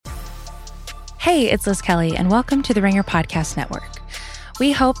Hey, it's Liz Kelly, and welcome to the Ringer Podcast Network.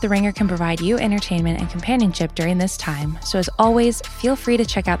 We hope the Ringer can provide you entertainment and companionship during this time. So as always, feel free to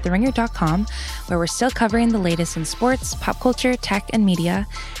check out theringer.com, where we're still covering the latest in sports, pop culture, tech, and media.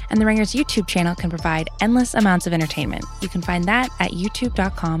 And the Ringer's YouTube channel can provide endless amounts of entertainment. You can find that at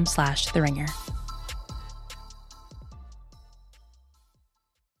youtube.com/theringer.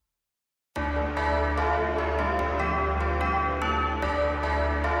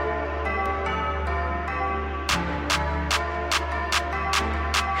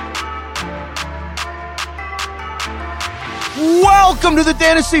 Welcome to the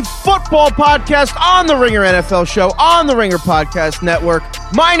Dantasy Football Podcast on the Ringer NFL Show on the Ringer Podcast Network.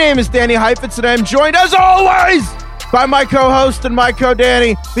 My name is Danny Heifetz, and I'm joined, as always, by my co-host and my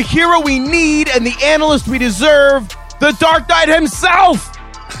co-Danny, the hero we need and the analyst we deserve, the Dark Knight himself,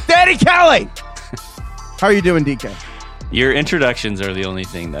 Danny Kelly. How are you doing, DK? Your introductions are the only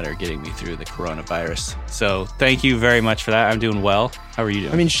thing that are getting me through the coronavirus. So thank you very much for that. I'm doing well. How are you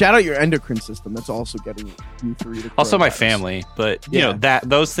doing? I mean, shout out your endocrine system. That's also getting you through the coronavirus. Also my family, but you know,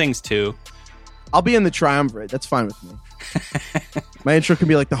 those things too. I'll be in the triumvirate. That's fine with me. My intro can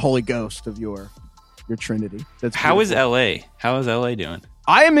be like the Holy Ghost of your Trinity. That's How is LA? How is LA doing?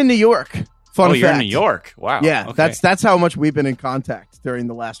 I am in New York. Fun fact. You're in New York. Wow. Yeah, okay. that's how much we've been in contact during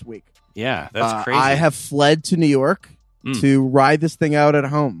the last week. Yeah, that's crazy. I have fled to New York to ride this thing out at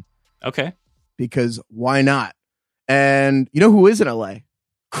home. Okay. Because why not? And you know who is in LA?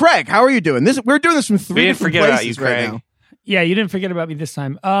 Craig, how are you doing? We're doing this from three different places about you, Craig. right now. Yeah, you didn't forget about me this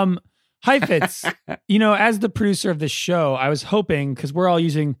time. Heifetz, as the producer of this show, I was hoping, because we're all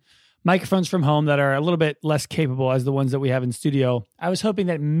using microphones from home that are a little bit less capable as the ones that we have in studio, I was hoping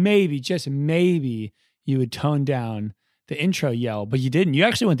that maybe, just maybe, you would tone down the intro yell, but you didn't. You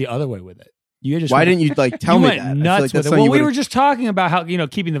actually went the other way with it. Why didn't you tell me that? You went nuts with it. Well, we were just talking about how,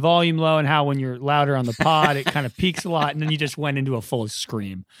 keeping the volume low and how when you're louder on the pod, it kind of peaks a lot, and then you just went into a full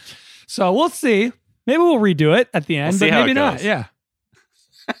scream. So we'll see. Maybe we'll redo it at the end, but maybe not. Yeah.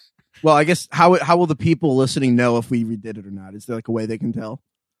 Well, I guess how will the people listening know if we redid it or not? Is there like a way they can tell?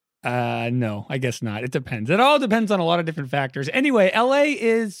 No, I guess not. It depends. It all depends on a lot of different factors. Anyway, LA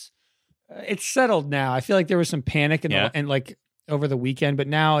is it's settled now. I feel like there was some panic and like over the weekend, but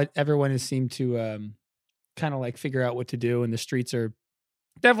now everyone has seemed to kind of like figure out what to do, and the streets are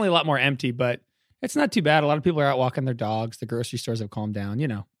definitely a lot more empty, but it's not too bad. A lot of people are out walking their dogs. The grocery stores have calmed down,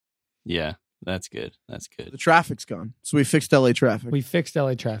 Yeah, that's good. That's good. The traffic's gone. So we fixed LA traffic. We fixed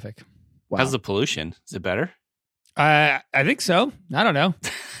LA traffic. Wow. How's the pollution? Is it better? I think so. I don't know.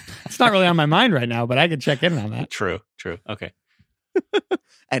 It's not really on my mind right now, but I could check in on that. True. Okay.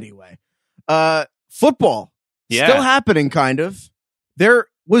 Anyway, football. Yeah. Still happening, kind of. It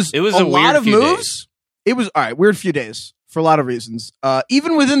was a lot of moves. It was, all right, weird few days for a lot of reasons.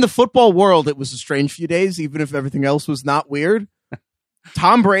 Even within the football world, it was a strange few days, even if everything else was not weird.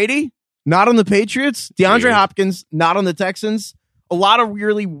 Tom Brady, not on the Patriots. DeAndre Hopkins, not on the Texans. A lot of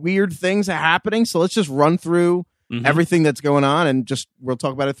really weird things are happening, so let's just run through everything that's going on, and we'll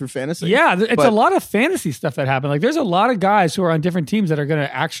talk about it through fantasy. Yeah, it's a lot of fantasy stuff that happened. Like, there's a lot of guys who are on different teams that are going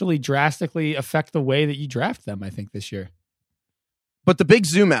to actually drastically affect the way that you draft them, I think, this year. But the big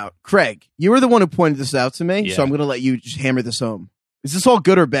zoom out, Craig, you were the one who pointed this out to me, so I'm going to let you just hammer this home. Is this all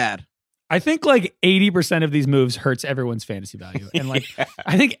good or bad? I think like 80% of these moves hurts everyone's fantasy value. And like,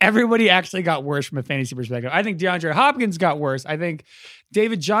 I think everybody actually got worse from a fantasy perspective. I think DeAndre Hopkins got worse. I think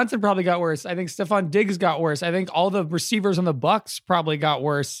David Johnson probably got worse. I think Stephon Diggs got worse. I think all the receivers on the Bucks probably got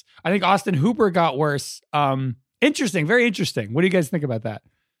worse. I think Austin Hooper got worse. Interesting. Very interesting. What do you guys think about that?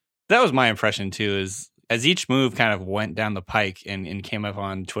 That was my impression too, is as each move kind of went down the pike and came up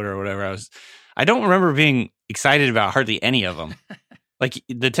on Twitter or whatever, I don't remember being excited about hardly any of them. Like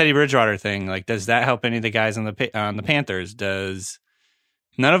the Teddy Bridgewater thing, like, does that help any of the guys on the Panthers? Does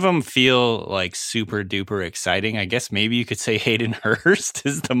none of them feel like super duper exciting? I guess maybe you could say Hayden Hurst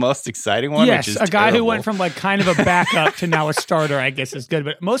is the most exciting one. Yes, which is a guy terrible. who went from like kind of a backup to now a starter, I guess is good.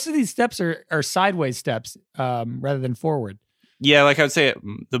 But most of these steps are sideways steps rather than forward. Yeah, like I would say,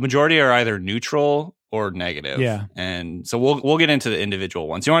 the majority are either neutral or negative. Yeah, and so we'll get into the individual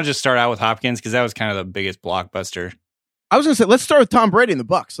ones. You want to just start out with Hopkins because that was kind of the biggest blockbuster. I was going to say, let's start with Tom Brady and the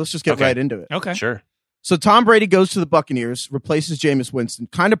Bucs. Let's just get right into it. Okay. Sure. So Tom Brady goes to the Buccaneers, replaces Jameis Winston.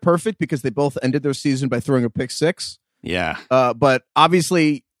 Kind of perfect because they both ended their season by throwing a pick six. Yeah. But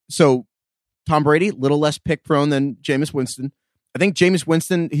obviously, so Tom Brady, little less pick prone than Jameis Winston. I think Jameis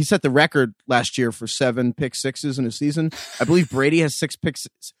Winston, he set the record last year for 7 pick sixes in a season. I believe Brady has 6 picks.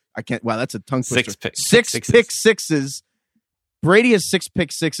 Wow, that's a tongue twister. 6 pick sixes. Brady has 6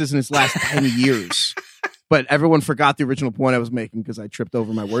 pick sixes in his last 10 years. But everyone forgot the original point I was making because I tripped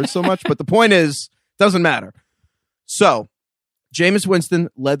over my words so much. But the point is, doesn't matter. So, Jameis Winston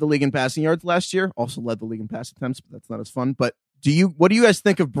led the league in passing yards last year. Also led the league in pass attempts, but that's not as fun. But what do you guys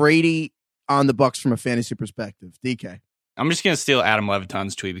think of Brady on the Bucs from a fantasy perspective? DK. I'm just going to steal Adam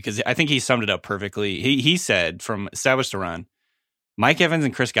Leviton's tweet because I think he summed it up perfectly. He said, from established to run, Mike Evans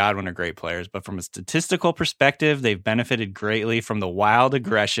and Chris Godwin are great players, but from a statistical perspective, they've benefited greatly from the wild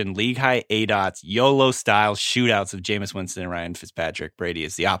aggression, league-high ADOTs, YOLO-style shootouts of Jameis Winston and Ryan Fitzpatrick. Brady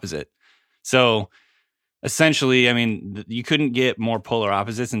is the opposite. So, essentially, I mean, you couldn't get more polar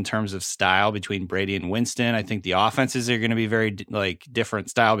opposites in terms of style between Brady and Winston. I think the offenses are going to be very different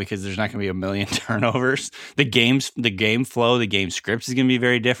style because there's not going to be a million turnovers. The game flow, the game script is going to be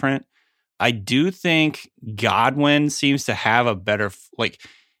very different. I do think Godwin seems to have a better,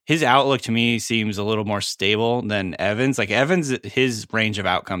 his outlook to me seems a little more stable than Evans. Like Evans, his range of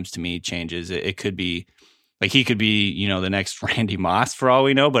outcomes to me changes. It could be he could be, the next Randy Moss for all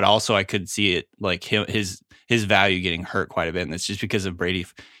we know, but also I could see it his value getting hurt quite a bit. And it's just because of Brady.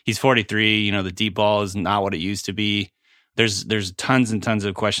 He's 43, the deep ball is not what it used to be. There's tons and tons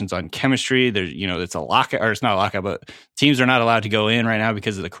of questions on chemistry. There's, it's a lockout, or it's not a lockout, but teams are not allowed to go in right now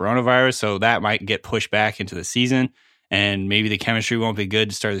because of the coronavirus. So that might get pushed back into the season, and maybe the chemistry won't be good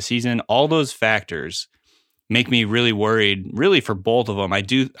to start the season. All those factors make me really worried, really, for both of them. I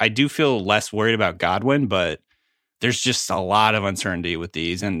do feel less worried about Godwin, but there's just a lot of uncertainty with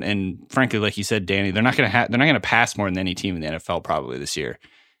these. And frankly, like you said, Danny, they're not going to pass more than any team in the NFL probably this year.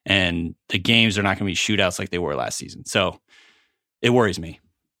 And the games are not going to be shootouts like they were last season. So it worries me.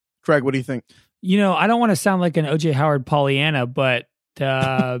 Craig, what do you think? I don't want to sound like an O.J. Howard Pollyanna, but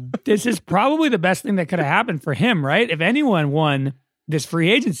this is probably the best thing that could have happened for him, right? If anyone won this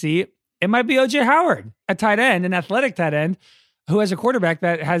free agency, it might be O.J. Howard, a tight end, an athletic tight end, who has a quarterback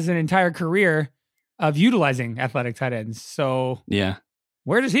that has an entire career of utilizing athletic tight ends. So yeah,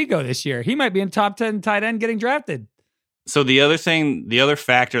 where does he go this year? He might be in top 10 tight end getting drafted. So the other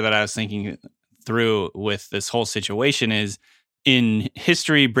factor that I was thinking through with this whole situation is, in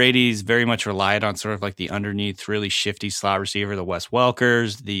history, Brady's very much relied on sort of like the underneath, really shifty slot receiver, the Wes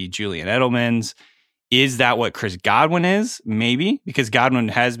Welkers, the Julian Edelmans. Is that what Chris Godwin is? Maybe, because Godwin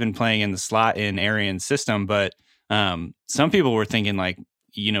has been playing in the slot in Arian's system, but some people were thinking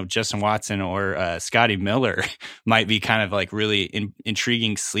Justin Watson or Scotty Miller might be kind of like really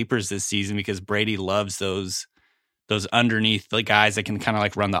intriguing sleepers this season because Brady loves those underneath guys that can kind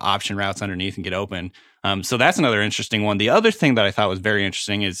of run the option routes underneath and get open. So that's another interesting one. The other thing that I thought was very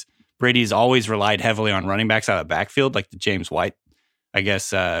interesting is Brady's always relied heavily on running backs out of the backfield, like the James White, I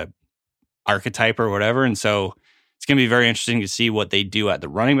guess, archetype or whatever. And so it's going to be very interesting to see what they do at the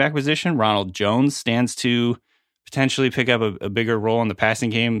running back position. Ronald Jones stands to potentially pick up a bigger role in the passing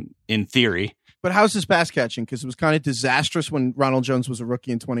game in theory. But how's his pass catching? Because it was kind of disastrous when Ronald Jones was a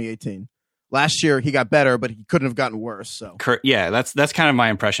rookie in 2018. Last year he got better, but he couldn't have gotten worse. So yeah, that's kind of my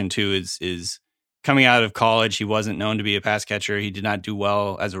impression too. Is coming out of college, he wasn't known to be a pass catcher. He did not do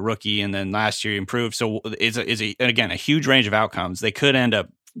well as a rookie, and then last year he improved. So it's a huge range of outcomes. They could end up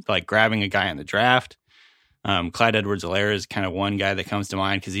grabbing a guy in the draft. Clyde Edwards-Helaire is kind of one guy that comes to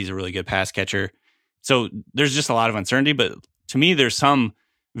mind because he's a really good pass catcher. So there's just a lot of uncertainty. But to me, there's some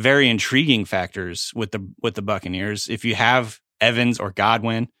very intriguing factors with the Buccaneers. If you have Evans or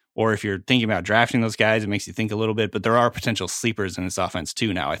Godwin, or if you're thinking about drafting those guys, it makes you think a little bit. But there are potential sleepers in this offense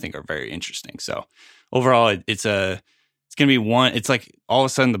too now, I think, are very interesting. So overall, it's going to be one. It's like all of a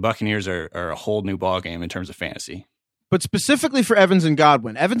sudden the Buccaneers are a whole new ball game in terms of fantasy. But specifically for Evans and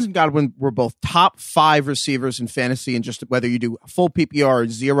Godwin were both top 5 receivers in fantasy, and just whether you do full PPR or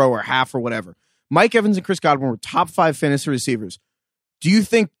 0 or half or whatever. Mike Evans and Chris Godwin were top 5 fantasy receivers. Do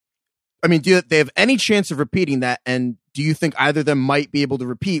they have any chance of repeating that? And do you think either of them might be able to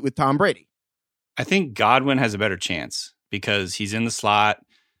repeat with Tom Brady? I think Godwin has a better chance because he's in the slot.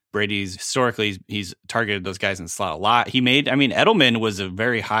 Brady's historically, he's targeted those guys in the slot a lot. Edelman was a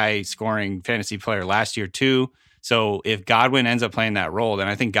very high scoring fantasy player last year too. So if Godwin ends up playing that role, then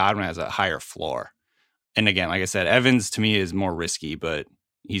I think Godwin has a higher floor. And again, like I said, Evans to me is more risky, but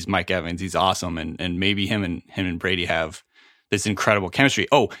he's Mike Evans. He's awesome. And maybe him and Brady have this incredible chemistry.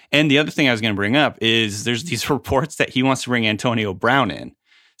 Oh, and the other thing I was going to bring up is there's these reports that he wants to bring Antonio Brown in.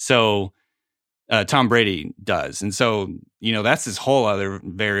 So Tom Brady does. And so, that's this whole other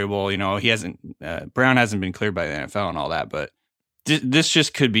variable. Brown hasn't been cleared by the NFL and all that, but this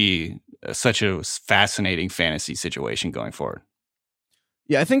just could be such a fascinating fantasy situation going forward.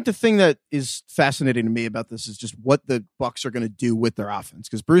 Yeah, I think the thing that is fascinating to me about this is just what the Bucs are going to do with their offense.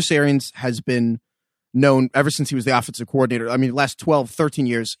 Because Bruce Arians has been known ever since he was the offensive coordinator. The last 12, 13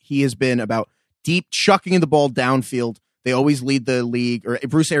 years, he has been about deep chucking the ball downfield. They always lead the league, or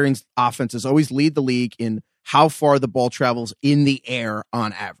Bruce Arians' offenses always lead the league in how far the ball travels in the air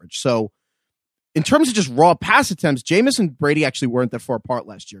on average. So in terms of just raw pass attempts, Jameis and Brady actually weren't that far apart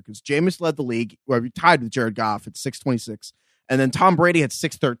last year because Jameis led the league, where he tied with Jared Goff at 626, and then Tom Brady had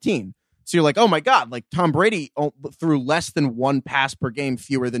 613. So you're like, oh my God, like Tom Brady threw less than one pass per game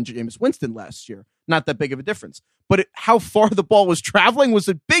fewer than Jameis Winston last year. Not that big of a difference. But how far the ball was traveling was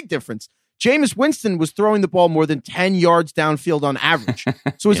a big difference. Jameis Winston was throwing the ball more than 10 yards downfield on average.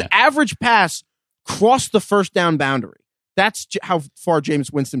 So his average pass crossed the first down boundary. That's how far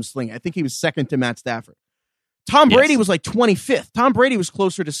Jameis Winston was slinging. I think he was second to Matt Stafford. Tom Brady was like 25th. Tom Brady was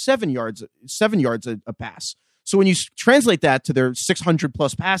closer to 7 yards a pass. So when you translate that to their 600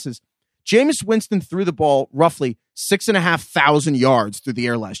 plus passes, Jameis Winston threw the ball roughly 6,500 yards through the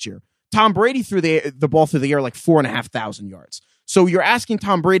air last year. Tom Brady threw the ball through the air like 4,500 yards. So you're asking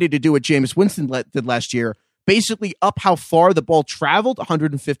Tom Brady to do what Jameis Winston did last year, basically up how far the ball traveled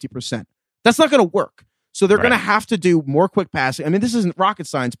 150%. That's not going to work. So they're going to have to do more quick passing. I mean, this isn't rocket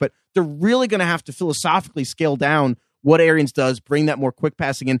science, but they're really going to have to philosophically scale down what Arians does, bring that more quick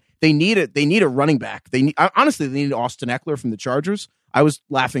passing in. They need it. They need a running back. Honestly, they need Austin Eckler from the Chargers. I was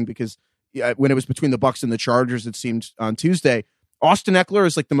laughing because when it was between the Bucs and the Chargers, it seemed on Tuesday, Austin Eckler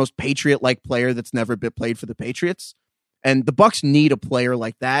is like the most Patriot-like player that's never been played for the Patriots. And the Bucs need a player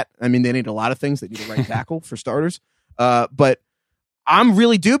like that. I mean, they need a lot of things. They need a right tackle for starters. But I'm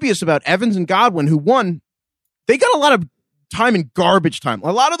really dubious about Evans and Godwin, who won. They got a lot of time in garbage time.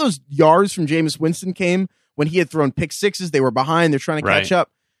 A lot of those yards from Jameis Winston came when he had thrown pick sixes. They were behind. They're trying to catch up.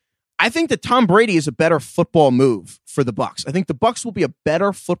 I think that Tom Brady is a better football move for the Bucs. I think the Bucs will be a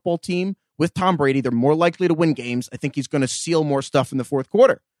better football team with Tom Brady. They're more likely to win games. I think he's going to seal more stuff in the fourth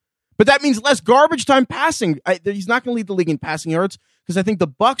quarter. But that means less garbage time passing. He's not going to lead the league in passing yards because I think the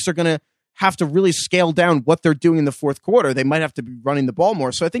Bucs are going to have to really scale down what they're doing in the fourth quarter. They might have to be running the ball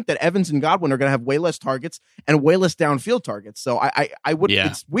more. So I think that Evans and Godwin are going to have way less targets and way less downfield targets. So I would. Yeah.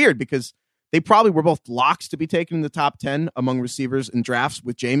 It's weird because they probably were both locks to be taken in the top 10 among receivers in drafts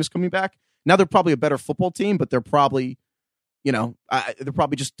with Jameis coming back. Now they're probably a better football team, but they're probably, they're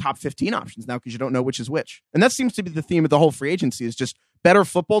probably just top 15 options now because you don't know which is which. And that seems to be the theme of the whole free agency is just better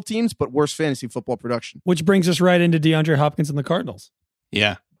football teams, but worse fantasy football production. Which brings us right into DeAndre Hopkins and the Cardinals.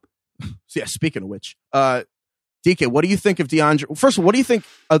 Yeah. So yeah, speaking of which, DK, what do you think of DeAndre? First of all, what do you think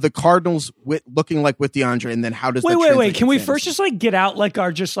of the Cardinals looking like with DeAndre, and then how does wait? Can we first just get out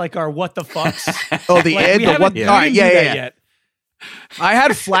our what the fucks? Oh, the what? Yeah. All right, yeah. I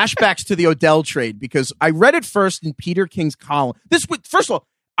had flashbacks to the Odell trade because I read it first in Peter King's column. First of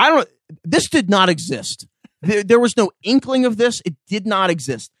all, this did not exist. There was no inkling of this. It did not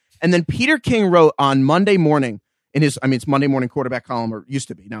exist. And then Peter King wrote on Monday morning in his, it's Monday Morning Quarterback column, or used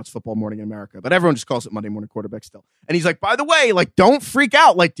to be. Now it's Football Morning in America, but everyone just calls it Monday Morning Quarterback still. And he's like, by the way, don't freak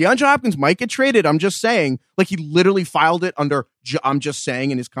out. DeAndre Hopkins might get traded. I'm just saying. He literally filed it under I'm just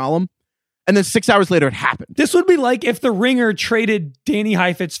saying in his column. And then 6 hours later, it happened. This would be like if the Ringer traded Danny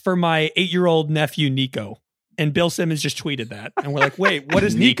Heifetz for my 8-year-old nephew, Nico. And Bill Simmons just tweeted that. And we're like, wait, what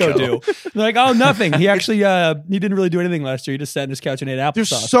does Nico do? They're like, oh, nothing. He actually, he didn't really do anything last year. He just sat in his couch and ate applesauce.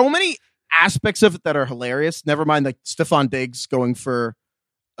 There's so many aspects of it that are hilarious. Never mind Stephon Diggs going for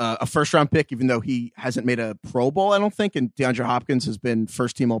a first-round pick, even though he hasn't made a Pro Bowl, I don't think. And DeAndre Hopkins has been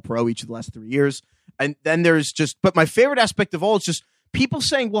first-team All-Pro each of the last 3 years. And then there's but my favorite aspect of all is just people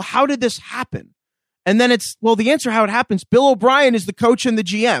saying, well, how did this happen? And then the answer how it happens, Bill O'Brien is the coach and the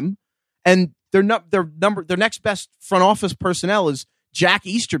GM, and their next best front office personnel is Jack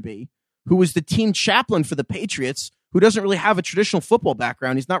Easterby, who was the team chaplain for the Patriots, who doesn't really have a traditional football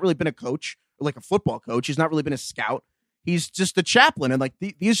background. He's not really been a coach, or a football coach. He's not really been a scout. He's just a chaplain. And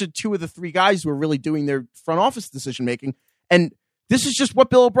these are two of the three guys who are really doing their front office decision making. And this is just what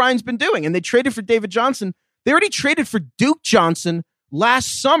Bill O'Brien's been doing. And they traded for David Johnson. They already traded for Duke Johnson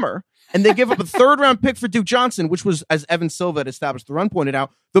last summer. And they give up a third-round pick for Duke Johnson, which was, as Evan Silva at Established the Run pointed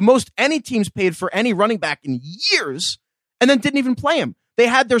out, the most any team's paid for any running back in years, and then didn't even play him. They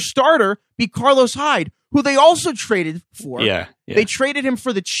had their starter be Carlos Hyde, who they also traded for. Yeah. They traded him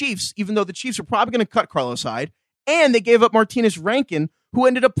for the Chiefs, even though the Chiefs are probably going to cut Carlos Hyde, and they gave up Martinez Rankin, who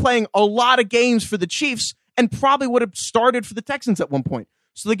ended up playing a lot of games for the Chiefs and probably would have started for the Texans at one point.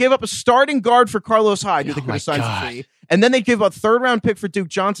 So they gave up a starting guard for Carlos Hyde, who they could have signed for free. And then they gave up a third-round pick for Duke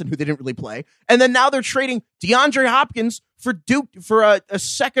Johnson, who they didn't really play. And then now they're trading DeAndre Hopkins for Duke for a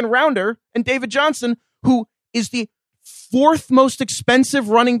second-rounder and David Johnson, who is the fourth most expensive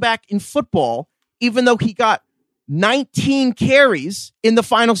running back in football, even though he got 19 carries in the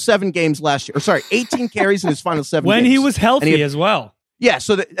final 7 games last year. 18 carries in his final 7 games. When he was healthy as well. Yeah.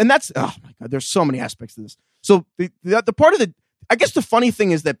 And that's, oh my God, there's so many aspects to this. So the part of I guess the funny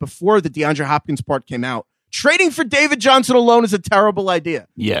thing is that before the DeAndre Hopkins part came out, trading for David Johnson alone is a terrible idea.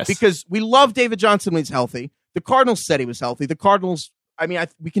 Yes. Because we love David Johnson when he's healthy. The Cardinals said he was healthy. The Cardinals,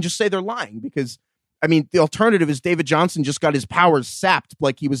 we can just say they're lying because, the alternative is David Johnson just got his powers sapped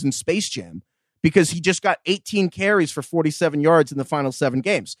like he was in Space Jam because he just got 18 carries for 47 yards in the final 7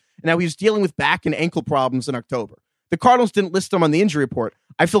 games. And now he was dealing with back and ankle problems in October. The Cardinals didn't list him on the injury report.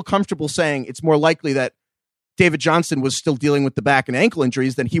 I feel comfortable saying it's more likely that David Johnson was still dealing with the back and ankle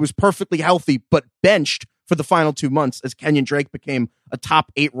injuries than he was perfectly healthy but benched for the final 2 months as Kenyon Drake became a top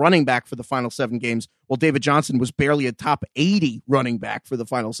 8 running back for the final 7 games, while David Johnson was barely a top 80 running back for the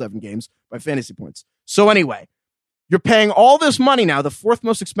final 7 games by fantasy points. So anyway, you're paying all this money now, the 4th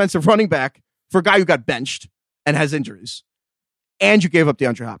most expensive running back for a guy who got benched and has injuries, and you gave up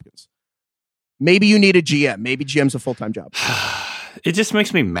DeAndre Hopkins. Maybe you need a GM. Maybe GM's a full-time job. It just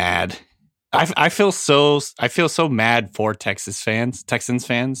makes me mad. I feel so mad for Texans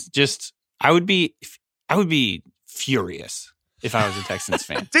fans. Just I would be furious if I was a Texans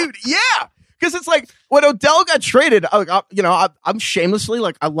fan. Dude, yeah. Because it's like when Odell got traded, I'm shamelessly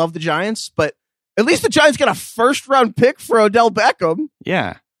like, I love the Giants, but at least the Giants got a 1st-round pick for Odell Beckham.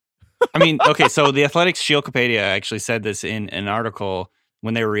 Yeah. Okay, so the Athletics' Sheil Kapadia actually said this in an article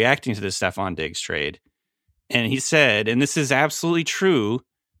when they were reacting to the Stephon Diggs trade. And he said, and this is absolutely true,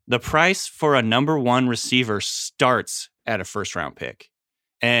 the price for a number 1 receiver starts at a 1st-round pick.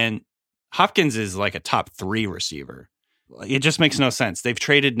 And Hopkins is like a top 3 receiver. It just makes no sense. They've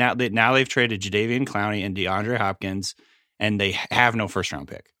traded now they've traded Jadeveon Clowney and DeAndre Hopkins, and they have no 1st-round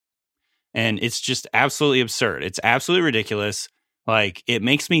pick. And it's just absolutely absurd. It's absolutely ridiculous. Like, it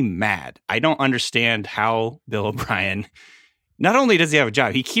makes me mad. I don't understand how Bill O'Brien, not only does he have a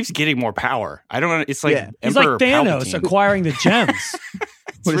job, he keeps getting more power. I don't know. It's like he's like Thanos Palpatine. Acquiring the gems.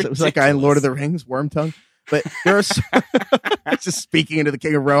 What is it? It was like guy in Lord of the Rings, Wormtongue. But there's just speaking into the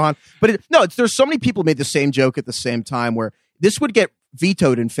King of Rohan. But there's so many people made the same joke at the same time where this would get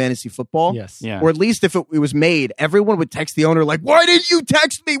vetoed in fantasy football. Yes. Yeah. Or at least if it was made, everyone would text the owner like, why didn't you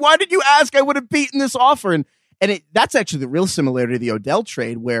text me? Why did you ask? I would have beaten this offer. And that's actually the real similarity to the Odell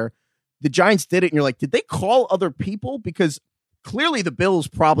trade where the Giants did it. And you're like, did they call other people? Because clearly the Bills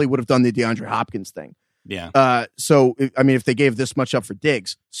probably would have done the DeAndre Hopkins thing. Yeah. So, if they gave this much up for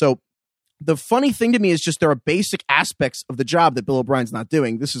Diggs. So the funny thing to me is just there are basic aspects of the job that Bill O'Brien's not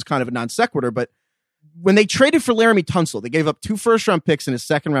doing. This is kind of a non sequitur, but when they traded for Laramie Tunsil, they gave up 2 1st-round picks and a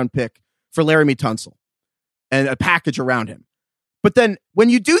 2nd-round pick for Laramie Tunsil and a package around him. But then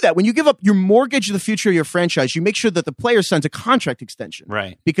when you do that, when you give up your mortgage of the future of your franchise, you make sure that the player signs a contract extension.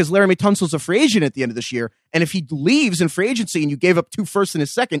 Right. Because Laramie Tunsil's a free agent at the end of this year. And if he leaves in free agency and you gave up 2 firsts and a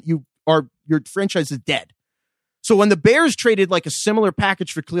 2nd, your franchise is dead. So when the Bears traded like a similar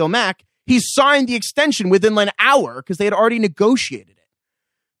package for Khalil Mack, he signed the extension within an hour because they had already negotiated it.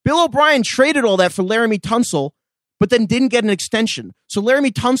 Bill O'Brien traded all that for Laramie Tunsil, but then didn't get an extension. So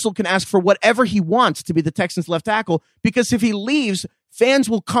Laramie Tunsil can ask for whatever he wants to be the Texans' left tackle because if he leaves, fans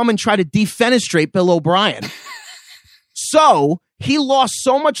will come and try to defenestrate Bill O'Brien. So he lost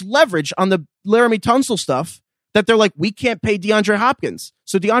so much leverage on the Laramie Tunsil stuff that they're like, we can't pay DeAndre Hopkins.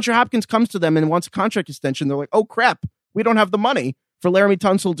 So DeAndre Hopkins comes to them and wants a contract extension. They're like, oh, crap, we don't have the money for Laramie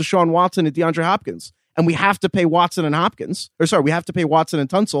Tunsil, Deshaun Watson, and DeAndre Hopkins. And we have to pay Watson and Hopkins. We have to pay Watson and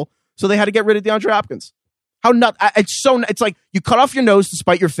Tunsil. So they had to get rid of DeAndre Hopkins. How nut? It's like you cut off your nose to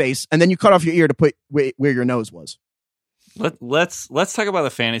spite your face, and then you cut off your ear to put where your nose was. Let's talk about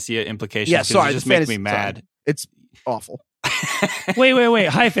the fantasy implications. Yeah, sorry, it just makes me mad. Sorry. It's awful. Wait.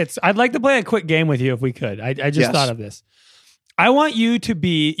 Hi, Fitz. I'd like to play a quick game with you if we could. I just thought of this. I want you to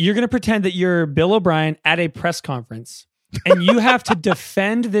you're going to pretend that you're Bill O'Brien at a press conference, and you have to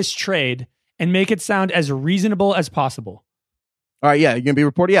defend this trade and make it sound as reasonable as possible. All right, yeah, you're going to be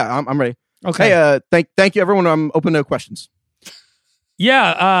reporting? Yeah, I'm ready. Okay. Hey, thank you, everyone. I'm open to questions.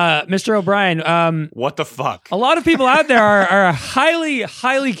 Yeah, Mr. O'Brien. What the fuck? A lot of people out there are highly,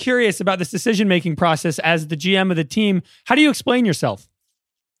 highly curious about this decision-making process as the GM of the team. How do you explain yourself?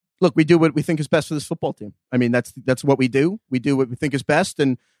 Look, we do what we think is best for this football team. I mean, that's what we do. We do what we think is best,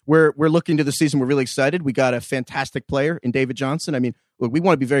 and we're looking to the season. We're really excited. We got a fantastic player in David Johnson. I mean, look, we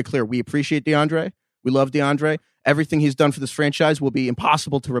want to be very clear. We appreciate DeAndre. We love DeAndre. Everything he's done for this franchise will be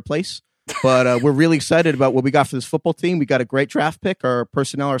impossible to replace. But we're really excited about what we got for this football team. We got a great draft pick. Our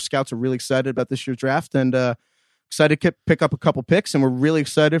personnel, our scouts are really excited about this year's draft and excited to pick up a couple picks. And we're really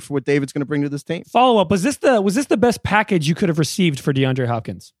excited for what David's going to bring to this team. Follow up. Was this the best package you could have received for DeAndre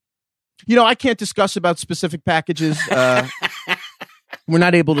Hopkins? You know, I can't discuss about specific packages. We're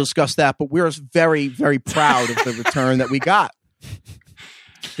not able to discuss that, but we're very, very proud of the return that we got.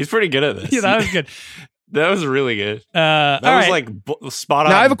 He's pretty good at this. Yeah, that was good. That was really good. That was like spot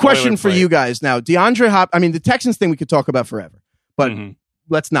on. Now I have a question for you guys. Now, the Texans thing we could talk about forever, but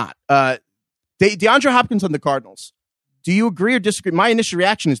let's not. DeAndre Hopkins on the Cardinals. Do you agree or disagree? My initial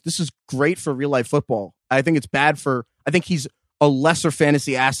reaction is this is great for real life football. I think it's bad I think he's a lesser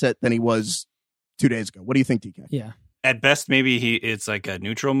fantasy asset than he was 2 days ago. What do you think, DK? Yeah. At best, maybe it's like a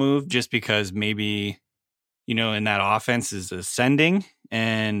neutral move just because maybe, in that offense is ascending,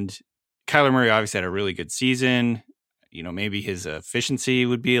 and Kyler Murray obviously had a really good season. Maybe his efficiency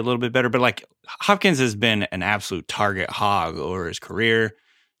would be a little bit better, but like Hopkins has been an absolute target hog over his career.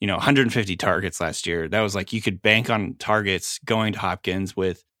 150 targets last year. That was like you could bank on targets going to Hopkins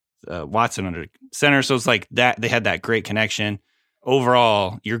with Watson under center. So it's like that they had that great connection.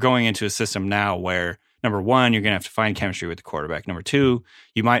 Overall, you're going into a system now where number one, you're going to have to find chemistry with the quarterback. Number two,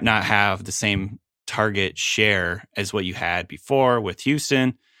 you might not have the same target share as what you had before with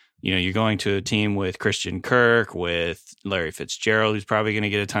Houston. You're going to a team with Christian Kirk, with Larry Fitzgerald, who's probably going to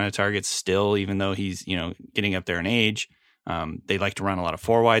get a ton of targets still, even though he's, getting up there in age. They like to run a lot of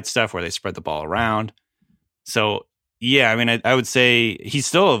four-wide stuff where they spread the ball around. So, yeah, I mean, I would say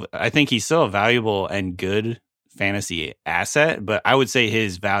I think he's still a valuable and good fantasy asset, but I would say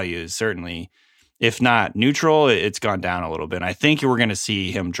his value is certainly, if not neutral, it's gone down a little bit. And I think we're going to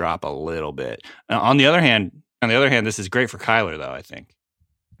see him drop a little bit. On the other hand, this is great for Kyler, though, I think.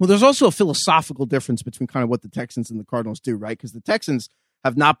 Well, there's also a philosophical difference between kind of what the Texans and the Cardinals do, right? Because the Texans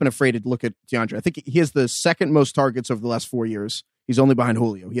have not been afraid to look at DeAndre. I think he has the second most targets over the last 4 years. He's only behind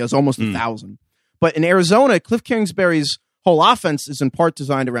Julio. He has almost 1,000. But in Arizona, Cliff Kingsbury's whole offense is in part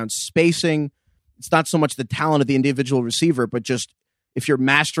designed around spacing. It's not so much the talent of the individual receiver, but just if you're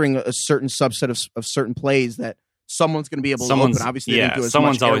mastering a certain subset of certain plays that someone's going to be able to open. Obviously, they didn't do as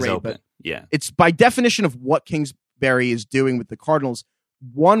someone's much always rate, open. Yeah. It's by definition of what Kingsbury is doing with the Cardinals.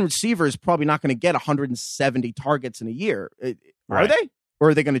 One receiver is probably not going to get 170 targets in a year. Are they? Or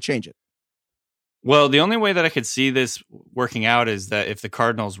are they going to change it? Well, the only way that I could see this working out is that if the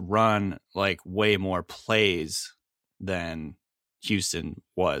Cardinals run like way more plays than Houston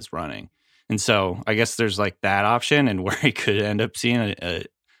was running. And so I guess there's like that option, and where he could end up seeing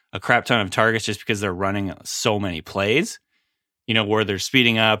a crap ton of targets just because they're running so many plays, where they're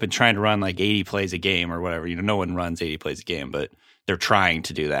speeding up and trying to run like 80 plays a game or whatever. No one runs 80 plays a game, but they're trying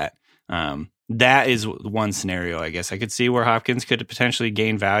to do that. That is one scenario, I guess I could see where Hopkins could potentially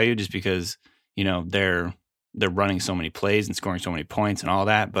gain value just because, they're running so many plays and scoring so many points and all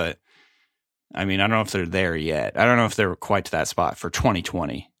that. But I mean, I don't know if they're there yet. I don't know if they're quite to that spot for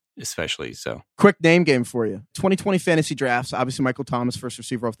 2020, especially. So quick name game for you. 2020 fantasy drafts. Obviously, Michael Thomas, first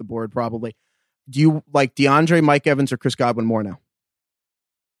receiver off the board, probably. Do you like DeAndre, Mike Evans, or Chris Godwin more now?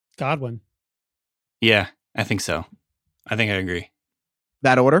 Godwin. Yeah, I think so. I think I agree.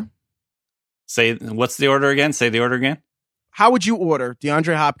 That order? What's the order again? Say the order again. How would you order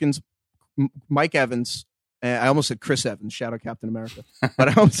DeAndre Hopkins, Mike Evans? I almost said Chris Evans, Shadow Captain America.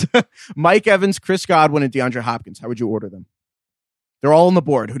 But Mike Evans, Chris Godwin, and DeAndre Hopkins. How would you order them? They're all on the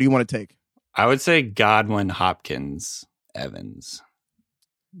board. Who do you want to take? I would say Godwin, Hopkins, Evans.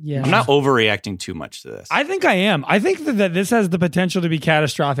 Yeah, I'm not overreacting too much to this. I think I am. I think that this has the potential to be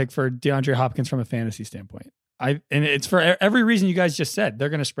catastrophic for DeAndre Hopkins from a fantasy standpoint. And it's for every reason you guys just said. They're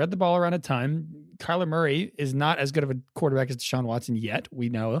going to spread the ball around a ton. Kyler Murray is not as good of a quarterback as Deshaun Watson yet. We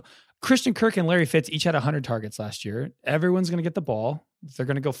know. Christian Kirk and Larry Fitz each had 100 targets last year. Everyone's going to get the ball. They're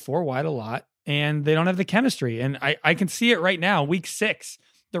going to go 4 wide a lot, and they don't have the chemistry. And I can see it right now, week 6.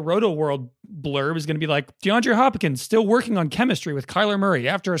 The Roto World blurb is going to be like, DeAndre Hopkins still working on chemistry with Kyler Murray.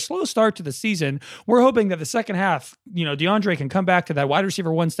 After a slow start to the season, we're hoping that the second half, DeAndre can come back to that wide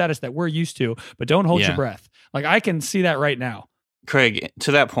receiver 1 status that we're used to, but don't hold your breath. Like, I can see that right now. Craig,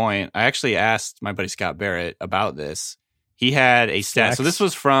 to that point, I actually asked my buddy Scott Barrett about this. He had a stat. So this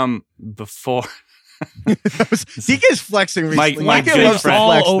was from before. DK's flexing recently. My good friend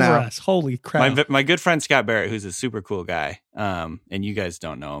all over us. Holy crap! My good friend Scott Barrett, who's a super cool guy, and you guys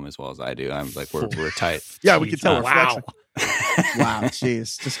don't know him as well as I do. I'm like we're tight. Yeah, we can tell. Wow. Wow,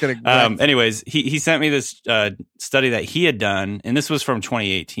 jeez, just gonna. Anyways, he sent me this study that he had done, and this was from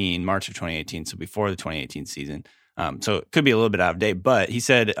 2018, March of 2018, so before the 2018 season. So it could be a little bit out of date, but he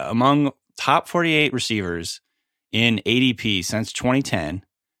said among top 48 receivers in ADP since 2010.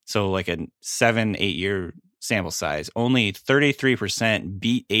 So like a 7-8 year sample size, only 33%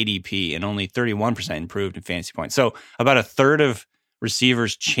 beat ADP and only 31% improved in fantasy points. So about a third of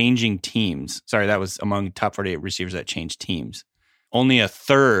receivers changing teams. Sorry, that was among top 48 receivers that changed teams. Only a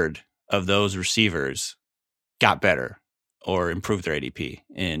third of those receivers got better or improve their ADP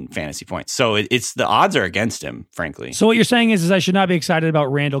in fantasy points. So it's the odds are against him, frankly. So what you're saying is I should not be excited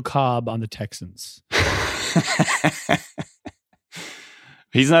about Randall Cobb on the Texans.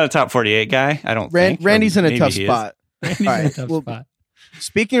 He's not a top 48 guy, I don't think. Randy's in a tough spot. Randy's in a tough spot.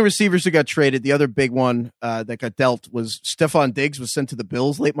 Speaking of receivers who got traded, the other big one that got dealt was Stephon Diggs was sent to the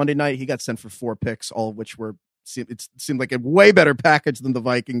Bills late Monday night. He got sent for 4 picks, all of which were it seemed like a way better package than the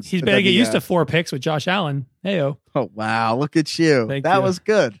Vikings. He's better get used to 4 picks with Josh Allen. Heyo. Oh, wow. Look at you. That was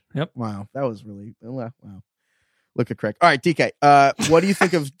good. Yep. Wow. That was really, wow. Look at Craig. All right, DK, what do you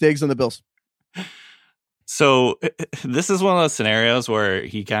think of Diggs on the Bills? So this is one of those scenarios where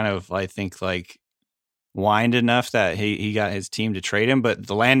he kind of, I think, like whined enough that he got his team to trade him, but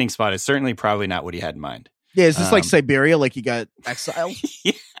the landing spot is certainly probably not what he had in mind. Yeah, is this like Siberia, like he got exiled?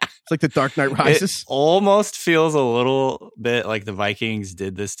 Yeah. It's like the Dark Knight Rises. It almost feels a little bit like the Vikings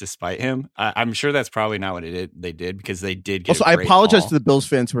did this despite him. I'm sure that's probably not what they did because they did get. Also, I apologize to the Bills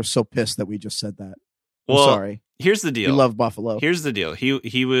fans who are so pissed that we just said that. I'm sorry. Here's the deal. We love Buffalo. Here's the deal.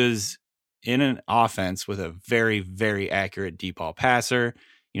 He was in an offense with a very, very accurate deep ball passer.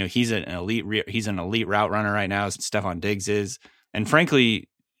 You know, he's an elite route runner right now. Stephon Diggs is, and frankly,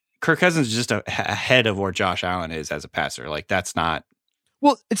 Kirk Cousins is just ahead of where Josh Allen is as a passer. Like that's not.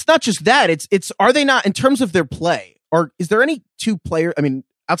 Well, it's not just that. It's are they not in terms of their play? Or is there any two players? I mean,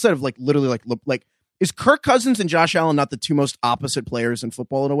 outside of like literally like is Kirk Cousins and Josh Allen not the two most opposite players in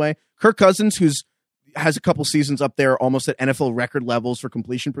football in a way? Kirk Cousins, has a couple seasons up there almost at NFL record levels for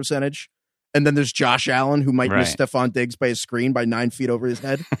completion percentage. And then there's Josh Allen, who might miss Stephon Diggs by a screen by 9 feet over his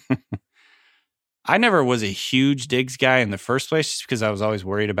head. I never was a huge Diggs guy in the first place just because I was always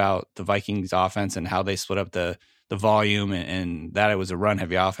worried about the Vikings offense and how they split up the volume and that it was a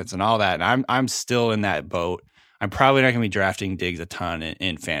run-heavy offense and all that. And I'm still in that boat. I'm probably not going to be drafting Diggs a ton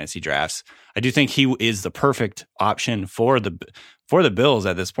in fantasy drafts. I do think he is the perfect option for the Bills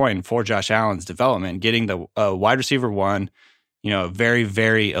at this point and for Josh Allen's development, getting the wide receiver 1, you know, a very,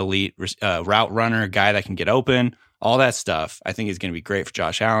 very elite route runner, guy that can get open, all that stuff, I think is going to be great for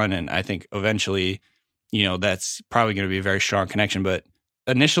Josh Allen. And I think eventually, you know, that's probably going to be a very strong connection. But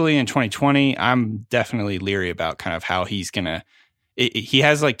initially in 2020, I'm definitely leery about kind of how he's going to, he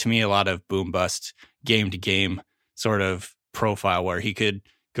has like, to me, a lot of boom bust game to game sort of profile where he could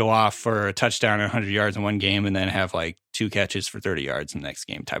go off for a touchdown and 100 yards in one game and then have like 2 catches for 30 yards in the next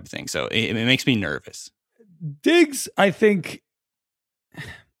game type of thing. So it makes me nervous. Diggs, I think,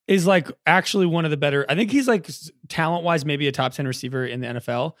 is like actually one of the better. I think he's like talent wise, maybe a top 10 receiver in the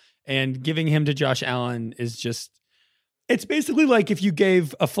NFL, and giving him to Josh Allen is just, it's basically like if you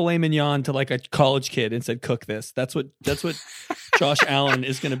gave a filet mignon to like a college kid and said, cook this. That's what Josh Allen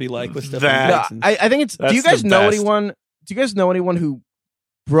is going to be like with Stephon Diggs. I think it's, do you guys know anyone who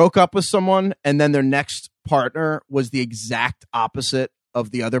broke up with someone and then their next partner was the exact opposite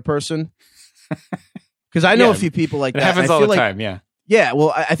of the other person? Because I know a few people like that. It happens all the time, yeah. Yeah,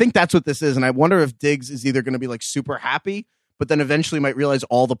 well, I think that's what this is. And I wonder if Diggs is either going to be like super happy, but then eventually might realize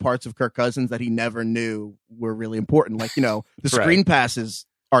all the parts of Kirk Cousins that he never knew were really important. Like, you know, the screen passes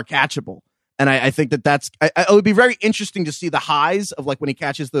are catchable. And I think it would be very interesting to see the highs of like when he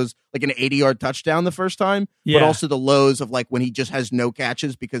catches those, like an 80-yard touchdown the first time, but also the lows of like when he just has no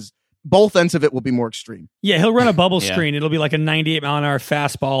catches, because both ends of it will be more extreme. Yeah, he'll run a bubble screen. It'll be like a 98-mile-an-hour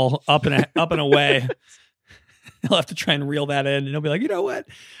fastball up and away. He'll have to try and reel that in, and he'll be like, you know what?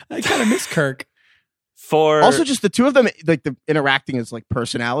 I kind of miss Kirk. Also, just the two of them, like the interacting as like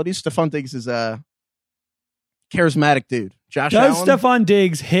personalities. Stephon Diggs is a charismatic dude. Josh Allen. Does Stephon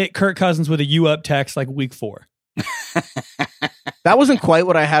Diggs hit Kirk Cousins with a "you up" text like week 4? That wasn't quite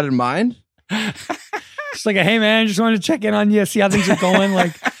what I had in mind. Just like, hey man, just wanted to check in on you, see how things are going.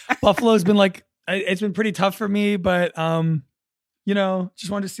 Like Buffalo's been like, it's been pretty tough for me, but you know,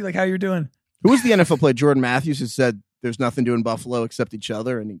 just wanted to see like how you're doing. Who was the NFL player? Jordan Matthews, who said there's nothing to do in Buffalo except each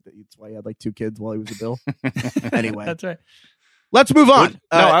other, and that's why he had like 2 kids while he was a Bill. Anyway, that's right. Let's move on.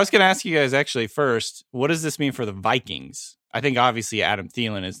 I was going to ask you guys actually first, what does this mean for the Vikings? I think obviously Adam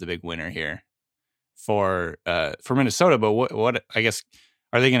Thielen is the big winner here for Minnesota, but what I guess,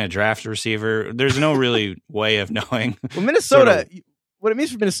 are they going to draft a receiver? There's no really way of knowing. Well, Minnesota, what it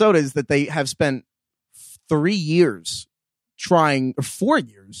means for Minnesota is that they have spent 3 years trying, or 4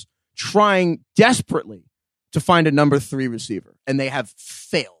 years, trying desperately to find a number 3 receiver, and they have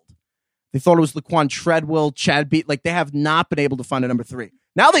failed. They thought it was Laquan Treadwell, Chad Beat. Like, they have not been able to find a number 3.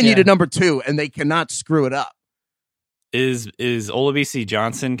 Now they need a number 2, and they cannot screw it up. Is Olabisi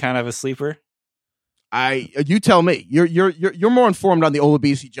Johnson kind of a sleeper? You tell me. You're more informed on the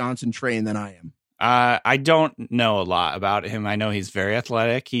Olabisi Johnson train than I am. I don't know a lot about him. I know he's very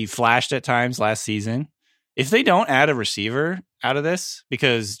athletic. He flashed at times last season. if they don't add a receiver out of this,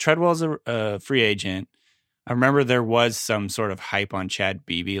 because Treadwell's a free agent. I remember there was some sort of hype on Chad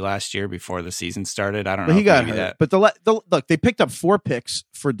Beebe last year before the season started. I don't know. He got hurt. But look, they picked up 4 picks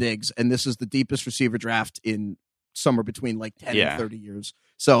for Diggs, and this is the deepest receiver draft in somewhere between like 10 and 30 years.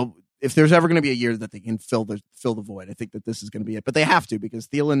 So if there's ever going to be a year that they can fill the void, I think that this is going to be it. But they have to, because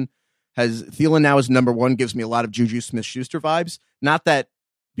Thielen now is number 1, gives me a lot of Juju Smith-Schuster vibes. Not that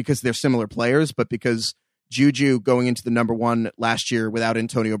because they're similar players, but because Juju going into the number 1 last year without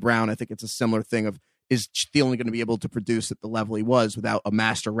Antonio Brown, I think it's a similar thing of, is Thielen going to be able to produce at the level he was without a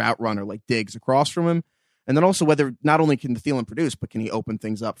master route runner like Diggs across from him? And then also whether not only can Thielen produce, but can he open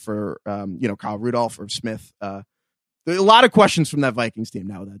things up for Kyle Rudolph or Smith? There are a lot of questions from that Vikings team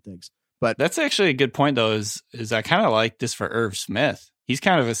now without Diggs. But that's actually a good point, though. Is I kind of like this for Irv Smith. He's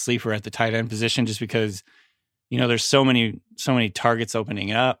kind of a sleeper at the tight end position, just because there's so many targets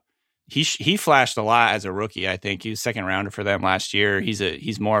opening up. He flashed a lot as a rookie. I think he was second rounder for them last year.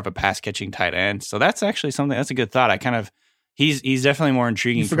 He's more of a pass catching tight end. So that's actually something. That's a good thought. He's definitely more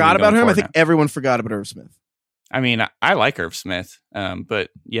intriguing. You forgot about him. I think everyone forgot about Irv Smith. I mean, I like Irv Smith,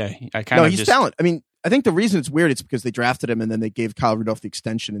 but yeah, he's talent. I mean, I think the reason it's weird it's because they drafted him and then they gave Kyle Rudolph the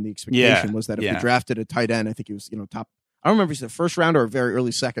extension, and the expectation was that if they drafted a tight end, I think he was top. I don't remember if he's the first round or a very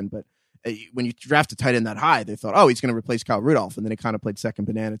early second, but when you draft a tight end that high, they thought, he's going to replace Kyle Rudolph, and then they kind of played second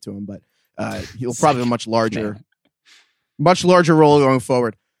banana to him. But he'll probably have a much larger role going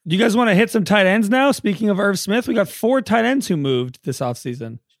forward. Do you guys want to hit some tight ends now? Speaking of Irv Smith, we got 4 tight ends who moved this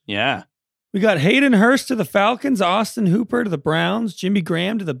offseason. Yeah. We got Hayden Hurst to the Falcons, Austin Hooper to the Browns, Jimmy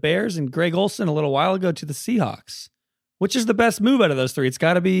Graham to the Bears, and Greg Olsen a little while ago to the Seahawks. Which is the best move out of those 3? It's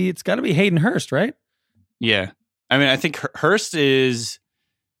got to be Hayden Hurst, right? Yeah. I mean, I think Hurst is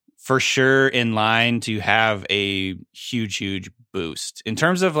for sure in line to have a huge boost. In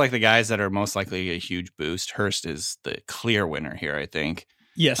terms of like the guys that are most likely a huge boost, Hurst is the clear winner here, I think.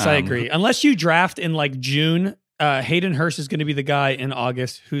 Yes, I agree. Unless you draft in like June, Hayden Hurst is going to be the guy in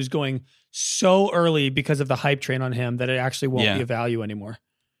August who's going so early because of the hype train on him that it actually won't be a value anymore.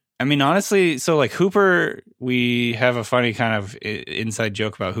 I mean, honestly, so like Hooper, we have a funny kind of inside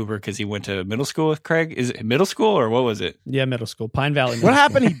joke about Hooper because he went to middle school with Craig. Is it middle school or what was it? Yeah, middle school. Pine Valley. What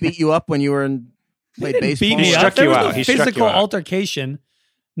happened? He beat you up when you were played baseball? Beat me up. There was no no physical altercation.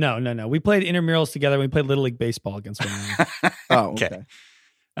 No. We played intramurals together. We played Little League Baseball against one another. Okay.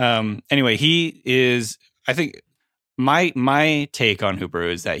 Anyway, he is, I think, my take on Hooper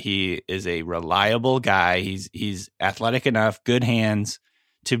is that he is a reliable guy. He's athletic enough, good hands,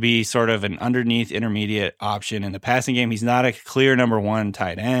 to be sort of an underneath intermediate option in the passing game. He's not a clear number 1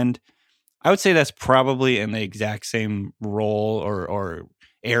 tight end. I would say that's probably in the exact same role or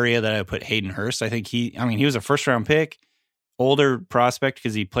area that I put Hayden Hurst. I think he was a first round pick, older prospect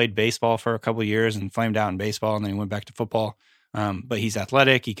because he played baseball for a couple of years and flamed out in baseball, and then he went back to football. But he's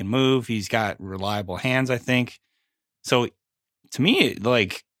athletic. He can move. He's got reliable hands, I think. So to me,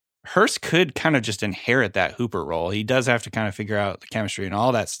 like, Hurst could kind of just inherit that Hooper role. He does have to kind of figure out the chemistry and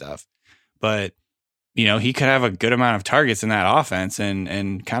all that stuff. But, he could have a good amount of targets in that offense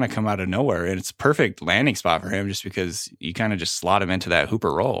and kind of come out of nowhere. And it's a perfect landing spot for him just because you kind of just slot him into that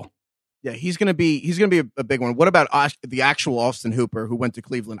Hooper role. Yeah, he's going to be a big one. What about the actual Austin Hooper who went to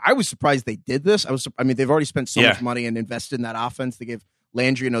Cleveland? I was surprised they did this. They've already spent so much money and invested in that offense. They gave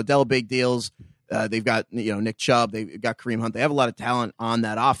Landry and Odell big deals. They've got Nick Chubb. They've got Kareem Hunt. They have a lot of talent on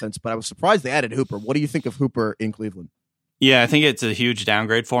that offense, but I was surprised they added Hooper. What do you think of Hooper in Cleveland? Yeah, I think it's a huge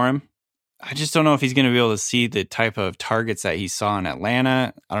downgrade for him. I just don't know if he's going to be able to see the type of targets that he saw in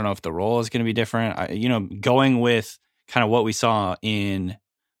Atlanta. I don't know if the role is going to be different. Going with kind of what we saw in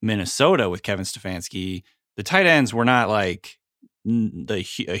Minnesota with Kevin Stefanski, the tight ends were not like a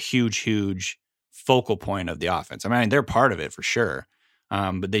huge focal point of the offense. I mean, they're part of it for sure.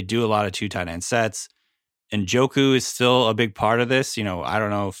 But they do a lot of 2 tight end sets. And Njoku is still a big part of this. I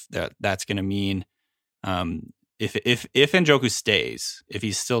don't know if that's going to mean if Njoku stays, if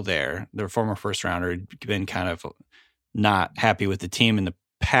he's still there, the former first rounder had been kind of not happy with the team in the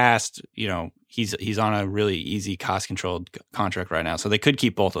past. He's on a really easy cost controlled contract right now, so they could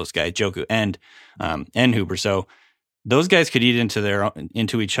keep both those guys, Njoku and Hooper. So those guys could eat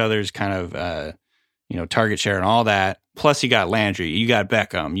into each other's kind of target share and all that. Plus, you got Landry, you got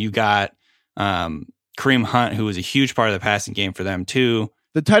Beckham, you got Kareem Hunt, who was a huge part of the passing game for them too.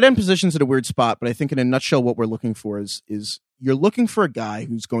 The tight end position's at a weird spot, but I think in a nutshell, what we're looking for is you're looking for a guy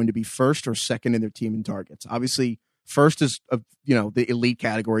who's going to be first or second in their team in targets. Obviously, first is the elite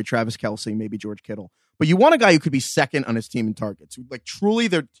category, Travis Kelce, maybe George Kittle. But you want a guy who could be second on his team in targets, like truly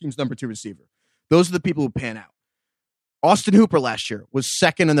their team's number 2 receiver. Those are the people who pan out. Austin Hooper last year was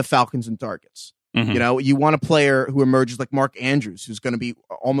second in the Falcons in targets. You know, you want a player who emerges like Mark Andrews, who's going to be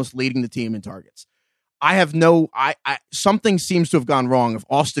almost leading the team in targets. Something seems to have gone wrong if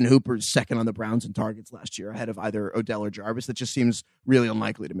Austin Hooper's second on the Browns in targets last year ahead of either Odell or Jarvis. That just seems really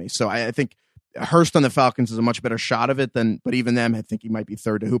unlikely to me. So I think Hurst on the Falcons is a much better shot of it but even them, I think he might be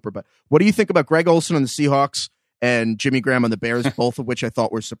third to Hooper. But what do you think about Greg Olsen on the Seahawks and Jimmy Graham on the Bears, both of which I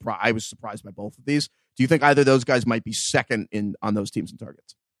thought were surprised. I was surprised by both of these. Do you think either of those guys might be second on those teams in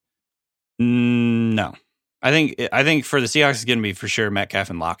targets? No. I think for the Seahawks it's going to be for sure Metcalf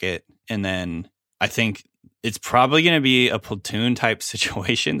and Lockett, and then I think it's probably going to be a platoon type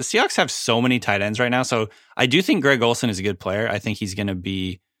situation. The Seahawks have so many tight ends right now, so I do think Greg Olsen is a good player. I think he's going to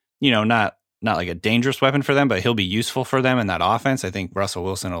be, not like a dangerous weapon for them, but he'll be useful for them in that offense. I think Russell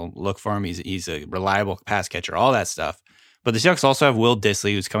Wilson will look for him. He's a reliable pass catcher, all that stuff. But the Seahawks also have Will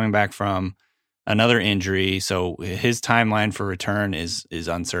Dissly, who's coming back from another injury, so his timeline for return is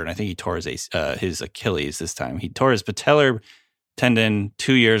uncertain. I think he tore his Achilles this time. He tore his patellar tendon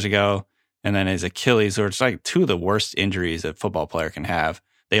 2 years ago, and then his Achilles, or it's like two of the worst injuries a football player can have.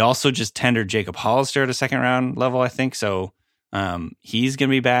 They also just tendered Jacob Hollister at a second round level, I think. So he's going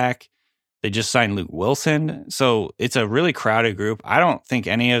to be back. They just signed Luke Wilson. So it's a really crowded group. I don't think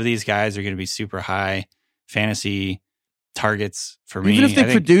any of these guys are going to be super high fantasy targets for me. Even if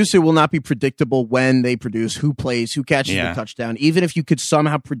they produce, it will not be predictable when they produce, who plays, who catches the touchdown. Even if you could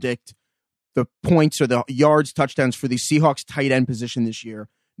somehow predict the points or the yards, touchdowns for the Seahawks tight end position this year,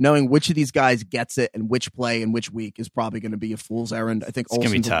 knowing which of these guys gets it and which play and which week is probably going to be a fool's errand. I think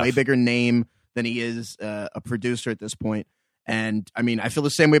Olsen's a way bigger name than he is a producer at this point. And I mean, I feel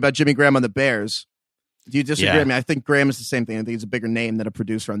the same way about Jimmy Graham on the Bears. Do you disagree? Yeah. I mean, I think Graham is the same thing. I think he's a bigger name than a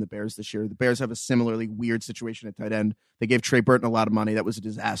producer on the Bears this year. The Bears have a similarly weird situation at tight end. They gave Trey Burton a lot of money. That was a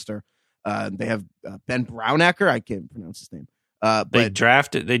disaster. They have Ben Brownacker. I can't pronounce his name. But they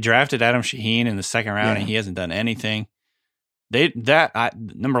drafted Adam Shaheen in the second round, and he hasn't done anything.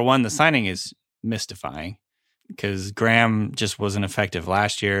 Number one, the signing is mystifying because Graham just wasn't effective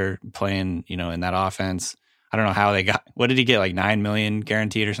last year playing, in that offense. I don't know how they got. What did he get? Like $9 million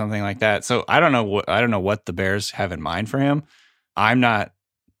guaranteed or something like that. So I don't know what the Bears have in mind for him. I'm not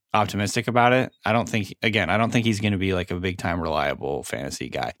optimistic about it. I don't think he's going to be like a big time reliable fantasy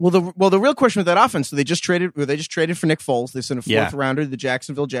guy. Well, the real question with that offense, so they just traded for Nick Foles. They sent a fourth rounder to the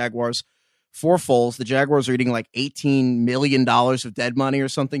Jacksonville Jaguars for Foles. The Jaguars are eating like $18 million of dead money or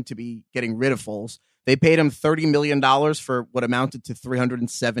something to be getting rid of Foles. They paid him $30 million for what amounted to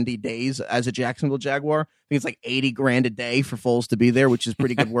 370 days as a Jacksonville Jaguar. I think it's like $80,000 a day for Foles to be there, which is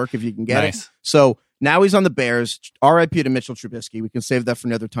pretty good work if you can get it. So now he's on the Bears. RIP to Mitchell Trubisky. We can save that for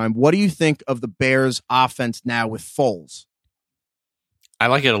another time. What do you think of the Bears offense now with Foles? I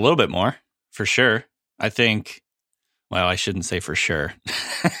like it a little bit more, for sure. I think, well, I shouldn't say for sure.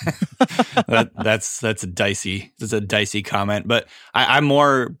 That's a dicey comment, but I'm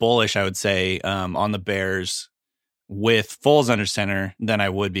more bullish, I would say, on the Bears with Foles under center than I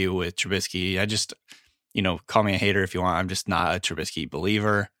would be with Trubisky. I just, call me a hater if you want. I'm just not a Trubisky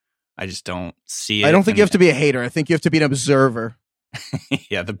believer. I just don't see it. I don't think you have to be a hater. I think you have to be an observer.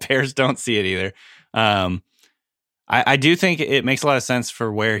 Yeah, the Bears don't see it either. I do think it makes a lot of sense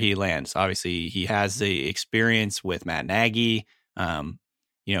for where he lands. Obviously, he has the experience with Matt Nagy.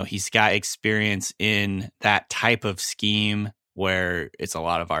 He's got experience in that type of scheme where it's a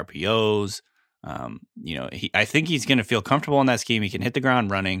lot of RPOs. I think he's going to feel comfortable in that scheme. He can hit the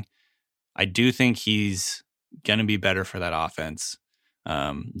ground running. I do think he's going to be better for that offense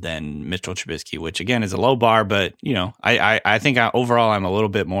than Mitchell Trubisky, which again is a low bar, but I think overall I'm a little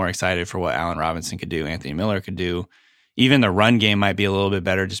bit more excited for what Allen Robinson could do, Anthony Miller could do. Even the run game might be a little bit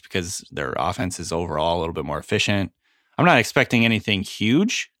better just because their offense is overall a little bit more efficient. I'm not expecting anything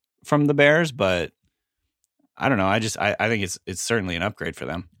huge from the Bears, but I don't know. I think it's certainly an upgrade for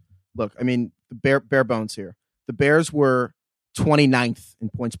them. Look, I mean, the bare bones here. The Bears were 29th in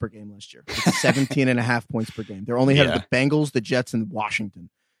points per game last year. It's 17.5 points per game. They're only ahead of the Bengals, the Jets, and Washington.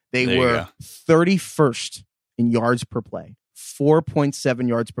 They were 31st in yards per play, 4.7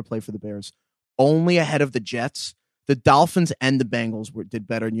 yards per play for the Bears, only ahead of the Jets. The Dolphins and the Bengals did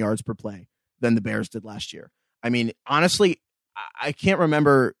better in yards per play than the Bears did last year. I mean, honestly, I can't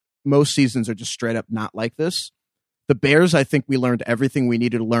remember most seasons are just straight up not like this. The Bears, I think we learned everything we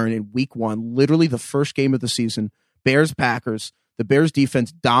needed to learn in week one, literally the first game of the season. Bears-Packers, the Bears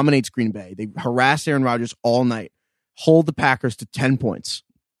defense dominates Green Bay. They harass Aaron Rodgers all night, hold the Packers to 10 points,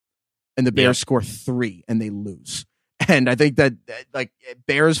 and the Bears score 3 and they lose. And I think that like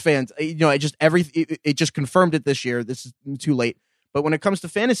Bears fans, it just confirmed it this year. This is too late, But when it comes to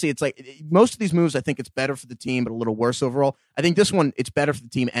fantasy, it's like most of these moves, I think it's better for the team, but a little worse overall. I think this one, it's better for the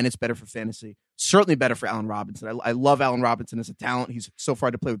team and it's better for fantasy. Certainly better for Allen Robinson. I love Allen Robinson as a talent. He's so far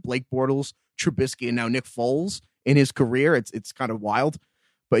to play with Blake Bortles, Trubisky, and now Nick Foles in his career. It's kind of wild,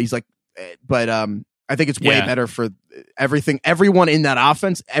 but he's like, I think it's way better for everyone in that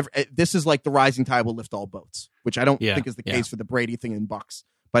offense. This is like the rising tide will lift all boats, which I don't think is the case for the Brady thing in Bucs.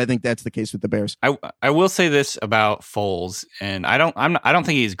 But I think that's the case with the Bears. I will say this about Foles, and I don't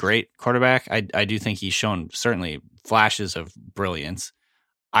think he's a great quarterback. I do think he's shown certainly flashes of brilliance.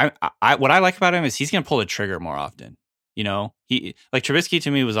 What I like about him is he's going to pull the trigger more often. You know, he like Trubisky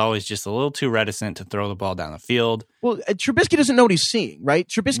to me was always just a little too reticent to throw the ball down the field. Well, Trubisky doesn't know what he's seeing, right?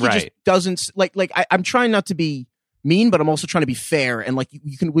 Trubisky just doesn't I'm trying not to be mean, but I'm also trying to be fair. And like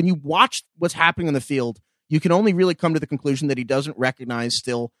you can, when you watch what's happening on the field, you can only really come to the conclusion that he doesn't recognize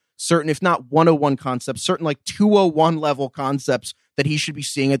still certain, if not 101 concepts, certain like 201 level concepts that he should be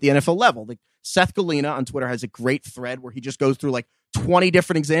seeing at the NFL level. Like Seth Galina on Twitter has a great thread where he just goes through like 20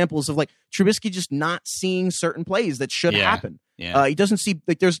 different examples of like Trubisky just not seeing certain plays that should happen. Yeah. He doesn't see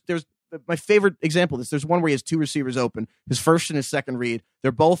like there's my favorite example of this. There's one where he has two receivers open, his first and his second read.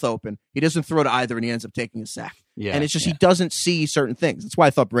 They're both open. He doesn't throw to either, and he ends up taking a sack. Yeah, and it's just he doesn't see certain things. That's why I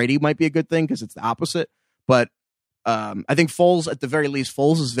thought Brady might be a good thing because it's the opposite. But I think Foles, at the very least,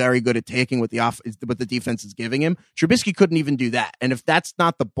 Foles is very good at taking what the defense is giving him. Trubisky couldn't even do that. And if that's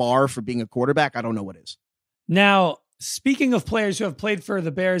not the bar for being a quarterback, I don't know what is. Now, speaking of players who have played for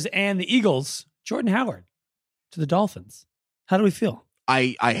the Bears and the Eagles, Jordan Howard to the Dolphins. How do we feel?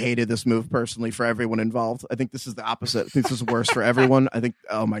 I hated this move personally for everyone involved. I think this is the opposite. I think this is worse for everyone. I think,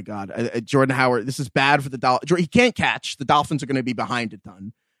 oh my God, Jordan Howard, this is bad for the Dolphins. He can't catch. The Dolphins are going to be behind a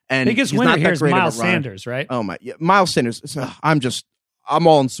ton. And biggest winner here is Miles Sanders, right? Oh my, yeah, Miles Sanders. I'm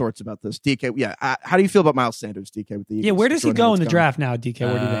all in sorts about this. DK, yeah. How do you feel about Miles Sanders, DK, with the Eagles? Yeah, where does he go in the draft now, DK?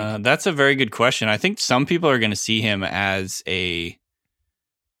 What do you think? That's a very good question. I think some people are going to see him as a,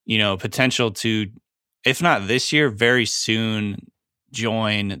 potential to, if not this year, very soon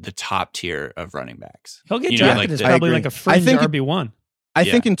join the top tier of running backs. He'll get drafted as probably like a fringe RB1. I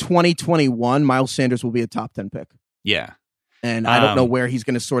think in 2021, Miles Sanders will be a top 10 pick. Yeah. And I don't know where he's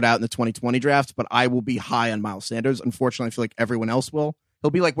going to sort out in the 2020 draft, but I will be high on Miles Sanders. Unfortunately, I feel like everyone else will. He'll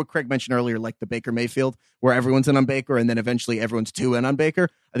be like what Craig mentioned earlier, like the Baker Mayfield, where everyone's in on Baker, and then eventually everyone's two in on Baker.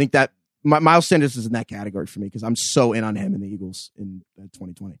 I think that Miles Sanders is in that category for me because I'm so in on him in the Eagles in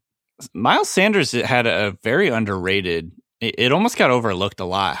 2020. Miles Sanders had a very underrated. It almost got overlooked a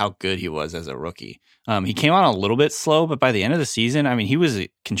lot how good he was as a rookie. He came on a little bit slow, but by the end of the season, I mean, he was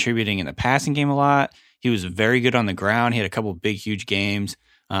contributing in the passing game a lot. He was very good on the ground. He had a couple of big, huge games.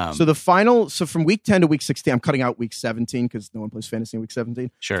 So from week 10 to week 16, I'm cutting out week 17 because no one plays fantasy in week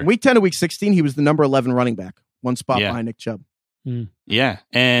 17. Sure. From week 10 to week 16, he was the number 11 running back, one spot behind Nick Chubb. Yeah.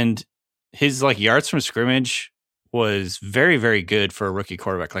 And his yards from scrimmage was very, very good for a rookie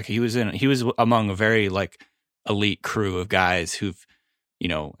quarterback. Like he was among a very elite crew of guys who've,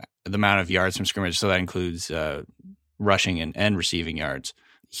 the amount of yards from scrimmage. So that includes rushing and receiving yards.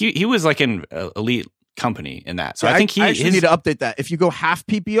 He was like an elite company in that. So I think I need to update that. If you go half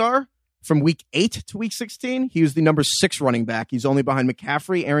PPR from week 8 to week 16, he was the number 6 running back. He's only behind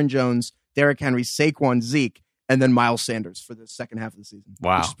McCaffrey, Aaron Jones, Derrick Henry, Saquon, Zeke, and then Miles Sanders for the second half of the season.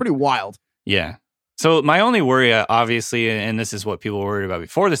 Wow. Which is pretty wild. Yeah. So my only worry, obviously, and this is what people were worried about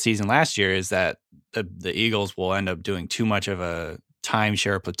before the season last year, is that the Eagles will end up doing too much of a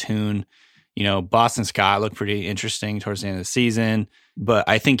timeshare platoon. Boston Scott looked pretty interesting towards the end of the season, but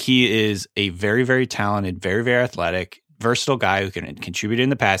I think he is a very, very talented, very, very athletic, versatile guy who can contribute in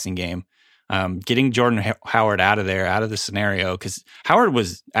the passing game. Getting Jordan Howard out of the scenario, because Howard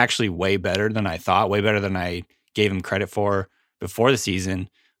was actually way better than I thought, way better than I gave him credit for before the season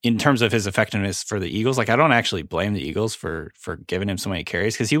in terms of his effectiveness for the Eagles. I don't actually blame the Eagles for giving him so many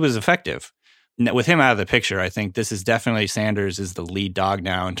carries because he was effective. With him out of the picture, I think this is definitely Sanders is the lead dog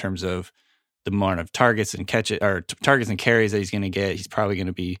now in terms of the amount of targets and targets and carries that he's going to get. He's probably going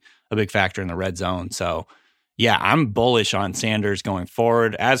to be a big factor in the red zone. So, yeah, I'm bullish on Sanders going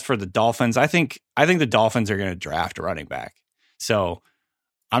forward. As for the Dolphins, I think the Dolphins are going to draft a running back. So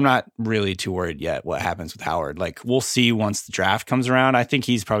I'm not really too worried yet what happens with Howard. We'll see once the draft comes around. I think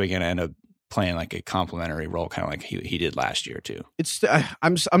he's probably going to end up playing a complementary role, kind of like he did last year too. It's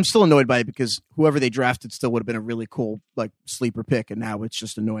I'm still annoyed by it because whoever they drafted still would have been a really cool sleeper pick, and now it's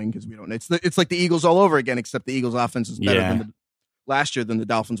just annoying because we don't. It's like the Eagles all over again, except the Eagles' offense is better than last year than the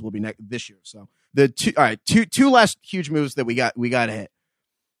Dolphins will be this year. So the two last huge moves that we got to hit.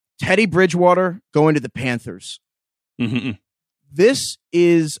 Teddy Bridgewater going to the Panthers. Mm-hmm. This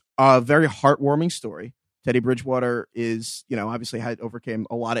is a very heartwarming story Teddy Bridgewater is, obviously overcame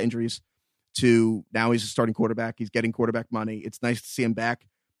a lot of injuries to now he's a starting quarterback. He's getting quarterback money. It's nice to see him back.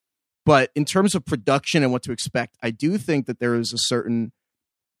 But in terms of production and what to expect, I do think that there is a certain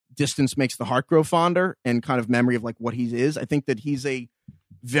distance makes the heart grow fonder and kind of memory of like what he is. I think that he's a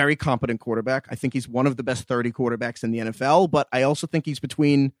very competent quarterback. I think he's one of the best 30 quarterbacks in the NFL, but I also think he's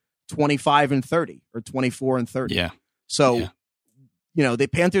between 25 and 30 or 24 and 30. Yeah. So, the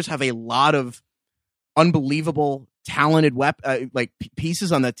Panthers have a lot of unbelievable, talented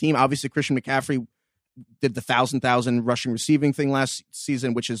pieces on that team. Obviously, Christian McCaffrey did the 1,000 rushing receiving thing last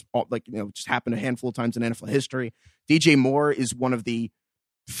season, which is just happened a handful of times in NFL history. DJ Moore is one of the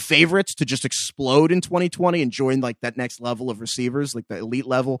favorites to just explode in 2020 and join like that next level of receivers, like the elite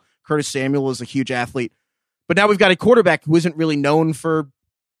level. Curtis Samuel is a huge athlete, but now we've got a quarterback who isn't really known for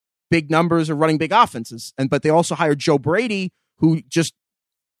big numbers or running big offenses. But they also hired Joe Brady, who just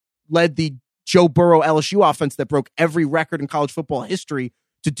led the Joe Burrow LSU offense that broke every record in college football history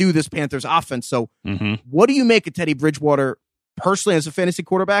to do this Panthers offense. So what do you make of Teddy Bridgewater personally as a fantasy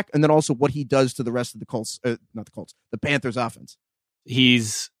quarterback, and then also what he does to the rest of the Panthers offense?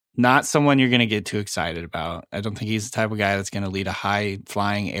 He's not someone you're going to get too excited about. I don't think he's the type of guy that's going to lead a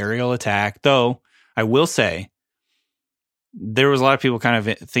high-flying aerial attack, though I will say there was a lot of people kind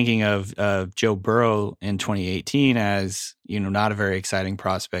of thinking of Joe Burrow in 2018 as, not a very exciting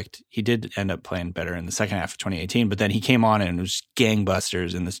prospect. He did end up playing better in the second half of 2018, but then he came on and was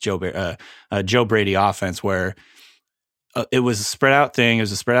gangbusters in this Joe Brady offense where it was a spread-out thing. It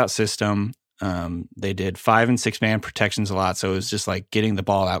was a spread-out system. They did 5 and 6 man protections a lot. So it was just like getting the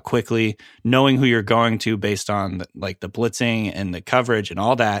ball out quickly, knowing who you're going to based on the blitzing and the coverage and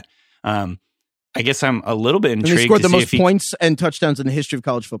all that. I guess I'm a little bit intrigued. And he scored the most points and touchdowns in the history of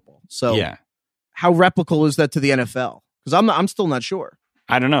college football. So how replicable is that to the NFL? Because I'm still not sure.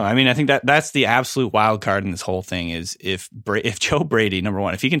 I don't know. I mean, I think that's the absolute wild card in this whole thing is if Joe Brady, number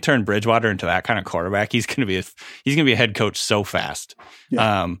one, if he can turn Bridgewater into that kind of quarterback, he's going to be a head coach so fast.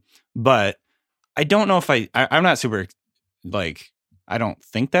 Yeah. But I don't know if I'm not super I don't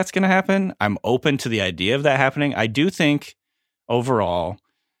think that's going to happen. I'm open to the idea of that happening. I do think overall,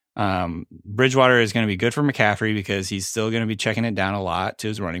 Bridgewater is going to be good for McCaffrey because he's still going to be checking it down a lot to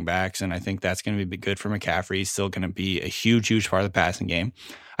his running backs. And I think that's going to be good for McCaffrey. He's still going to be a huge part of the passing game.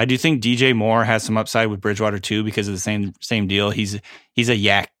 I do think DJ Moore has some upside with Bridgewater too, because of the same deal. He's a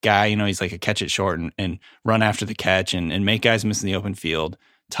yak guy, he's like a catch it short and run after the catch and make guys miss in the open field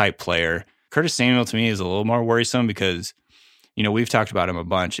type player. Curtis Samuel to me is a little more worrisome because, we've talked about him a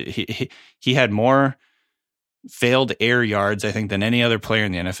bunch. He had more failed air yards, I think, than any other player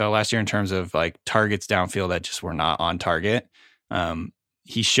in the NFL last year in terms of like targets downfield that just were not on target.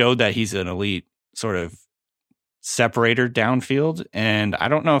 He showed that he's an elite sort of separator downfield. And I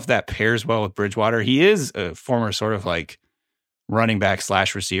don't know if that pairs well with Bridgewater. He is a former sort of like running back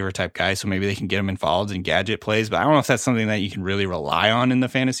 / receiver type guy. So maybe they can get him involved in gadget plays, but I don't know if that's something that you can really rely on in the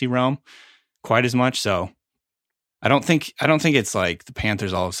fantasy realm quite as much. So I don't think it's like the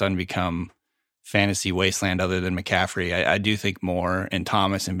Panthers all of a sudden become fantasy wasteland other than McCaffrey. I do think Moore and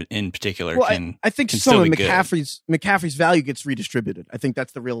Thomas in particular I think some of McCaffrey's value gets redistributed. I think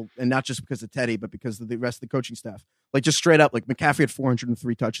that's the real, and not just because of Teddy, but because of the rest of the coaching staff. Like just straight up, like McCaffrey had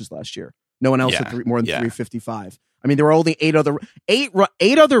 403 touches last year. No one else had more than 355. I mean, there were only eight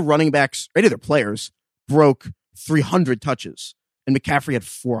other running backs, 8 other players broke 300 touches, and McCaffrey had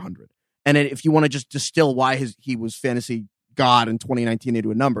 400. And if you want to just distill why he was fantasy god in 2019 into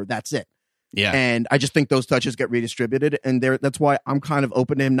a number, that's it. Yeah. And I just think those touches get redistributed, and that's why I'm kind of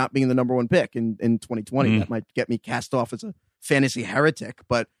open to him not being the number one pick in 2020. Mm-hmm. That might get me cast off as a fantasy heretic,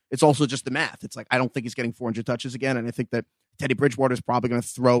 but it's also just the math. It's like, I don't think he's getting 400 touches again, and I think that Teddy Bridgewater is probably going to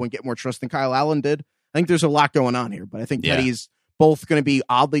throw and get more trust than Kyle Allen did. I think there's a lot going on here, but I think Teddy's both going to be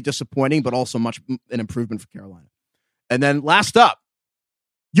oddly disappointing, but also much an improvement for Carolina. And then last up,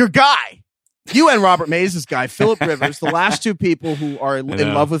 your guy, you and Robert Mays' guy, Phillip Rivers, the last two people who are in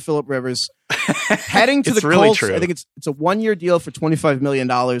love with Phillip Rivers, heading to the really Colts. True. I think it's a 1-year deal for $25 million.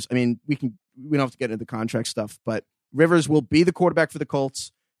 I mean, we don't have to get into the contract stuff, but Rivers will be the quarterback for the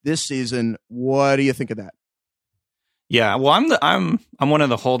Colts this season. What do you think of that? Yeah, well, I'm one of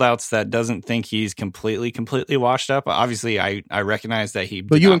the holdouts that doesn't think he's completely washed up. Obviously, I recognize that he.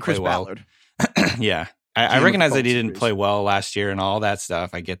 But did you not and Chris play well. Ballard. Yeah, I recognize that he didn't play well last year and all that stuff.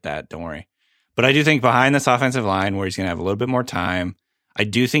 I get that. Don't worry. But I do think behind this offensive line, where he's going to have a little bit more time, I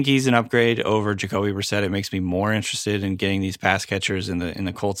do think he's an upgrade over Jacoby Brissett. It makes me more interested in getting these pass catchers in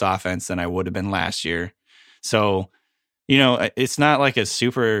the Colts offense than I would have been last year. So, it's not like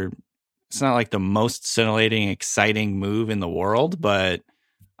it's not like the most scintillating, exciting move in the world, but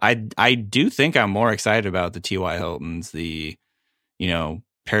I do think I'm more excited about the T.Y. Hiltons, the,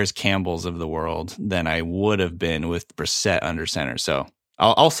 Paris Campbells of the world than I would have been with Brissett under center. So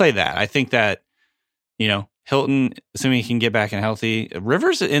I'll say that. I think that, Hilton, assuming he can get back and healthy,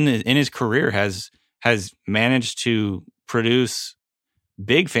 Rivers in his career has managed to produce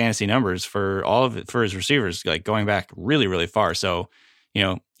big fantasy numbers for his receivers, like going back really, really far. So,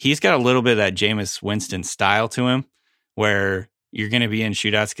 he's got a little bit of that Jameis Winston style to him, where you're going to be in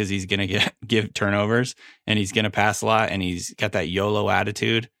shootouts because he's going to give turnovers and he's going to pass a lot, and he's got that YOLO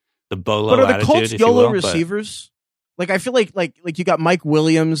attitude, the Bolo attitude. But are the Colts YOLO receivers? Like, I feel like you got Mike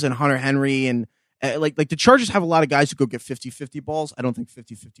Williams and Hunter Henry, and like the Chargers have a lot of guys who go get 50-50 balls. I don't think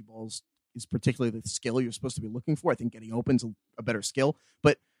 50-50 balls is particularly the skill you're supposed to be looking for. I think getting open's a better skill.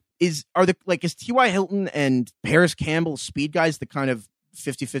 But is T.Y. Hilton and Paris Campbell speed guys the kind of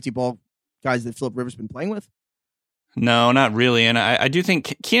 50-50 ball guys that Phillip Rivers been playing with? No, not really. And I do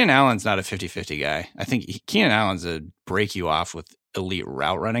think Keenan Allen's not a 50-50 guy. I think Keenan Allen's a break you off with elite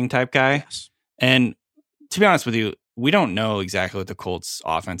route running type guy. Yes. And to be honest with you, we don't know exactly what the Colts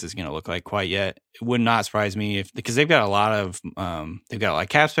offense is going to look like quite yet. It would not surprise me because they've got a lot of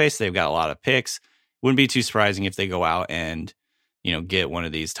cap space. They've got a lot of picks. Wouldn't be too surprising if they go out and, get one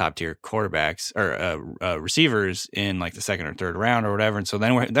of these top tier quarterbacks or receivers in like the second or third round or whatever. And so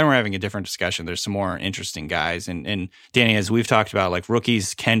then we're having a different discussion. There's some more interesting guys. And Danny, as we've talked about, like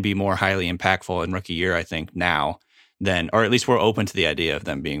rookies can be more highly impactful in rookie year, I think now or at least we're open to the idea of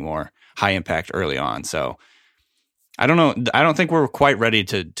them being more high impact early on. So I don't know. I don't think we're quite ready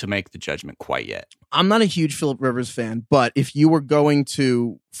to make the judgment quite yet. I'm not a huge Phillip Rivers fan, but if you were going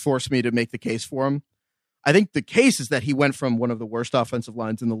to force me to make the case for him, I think the case is that he went from one of the worst offensive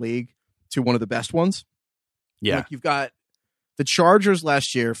lines in the league to one of the best ones. Yeah. Like you've got the Chargers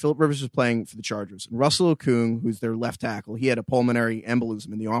last year. Phillip Rivers was playing for the Chargers. And Russell Okung, who's their left tackle, he had a pulmonary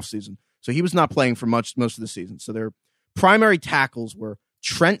embolism in the offseason. So he was not playing for most of the season. So their primary tackles were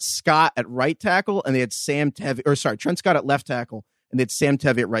Trent Scott at right tackle, and they had Trent Scott at left tackle, and they had Sam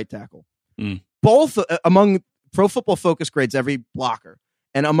Tevy at right tackle. Both among Pro Football Focus grades every blocker.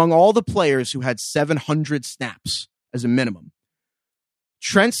 And among all the players who had 700 snaps as a minimum,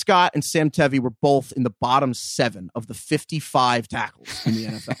 Trent Scott and Sam Tevy were both in the bottom 7 of the 55 tackles in the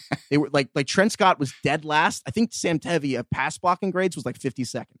NFL. They were like Trent Scott was dead last. I think Sam Tevy at pass blocking grades was like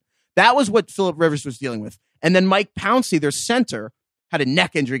 52nd. That was what Phillip Rivers was dealing with. And then Mike Pouncey, their center, had a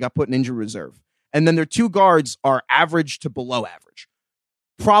neck injury, got put in injury reserve. And then their two guards are average to below average.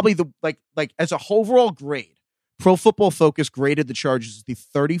 Probably as a overall grade, Pro Football Focus graded the Chargers as the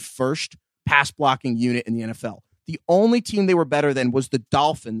 31st pass blocking unit in the NFL. The only team they were better than was the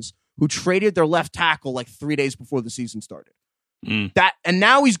Dolphins, who traded their left tackle like 3 days before the season started. And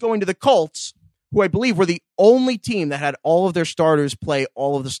now he's going to the Colts, who I believe were the only team that had all of their starters play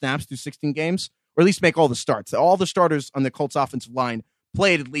all of the snaps through 16 games, or at least make all the starts. All the starters on the Colts offensive line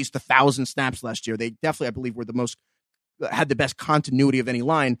played at least 1,000 snaps last year. They definitely, I believe, had the best continuity of any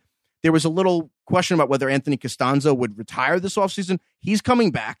line. There was a little question about whether Anthony Costanzo would retire this offseason. He's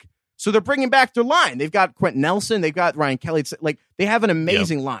coming back. So they're bringing back their line. They've got Quentin Nelson. They've got Ryan Kelly. They have an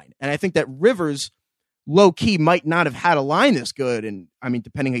amazing line. And I think that Rivers, low-key, might not have had a line this good. And, I mean,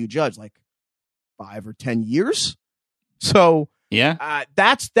 depending how you judge, 5 or 10 years. So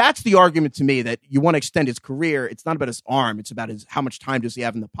that's the argument to me, that you want to extend his career. It's not about his arm. It's about how much time does he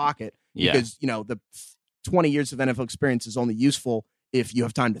have in the pocket. Because, the 20 years of NFL experience is only useful if you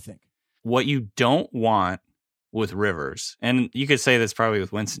have time to think. What you don't want with Rivers, and you could say this probably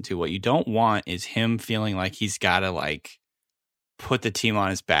with Winston too, what you don't want is him feeling like he's got to put the team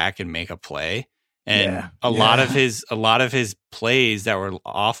on his back and make a play. And a lot of his plays that were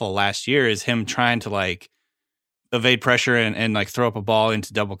awful last year is him trying to evade pressure and throw up a ball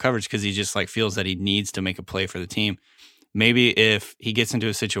into double coverage because he just feels that he needs to make a play for the team. Maybe if he gets into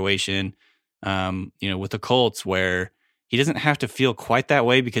a situation, with the Colts where he doesn't have to feel quite that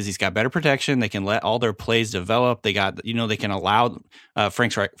way because he's got better protection. They can let all their plays develop. They got, they can allow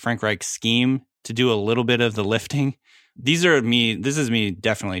Frank Reich's scheme to do a little bit of the lifting. This is me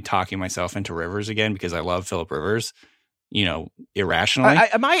definitely talking myself into Rivers again because I love Phillip Rivers, irrationally.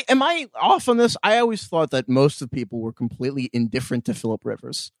 Am I off on this? I always thought that most of people were completely indifferent to Phillip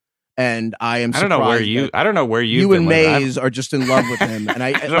Rivers. And I am surprised. I don't know where you and Mays are just in love with him. And I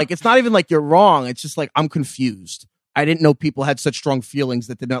it's not even you're wrong. It's just I'm confused. I didn't know people had such strong feelings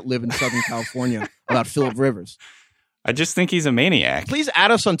that did not live in Southern California about Phillip Rivers. I just think he's a maniac. Please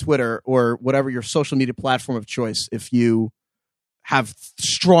add us on Twitter or whatever your social media platform of choice if you have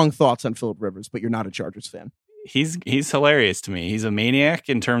strong thoughts on Phillip Rivers, but you're not a Chargers fan. He's hilarious to me. He's a maniac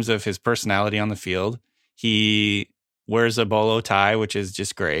in terms of his personality on the field. He wears a bolo tie, which is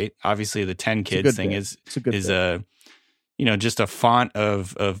just great. Obviously, the 10 kids thing is just a font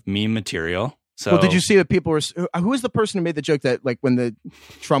of meme material. So, well, did you see that people were? Who was the person who made the joke that like when the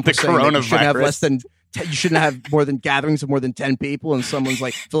Trump was saying that you shouldn't have less than you shouldn't have more than gatherings of more than 10 people, and someone's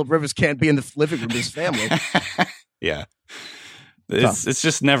like, Philip Rivers can't be in the living room with his family. Yeah. It's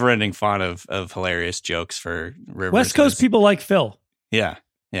just never-ending font of hilarious jokes for Rivers. West Coast people like Phil. Yeah.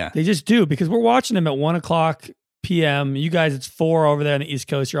 They just do, because we're watching him at 1:00 p.m. You guys, it's 4 over there on the East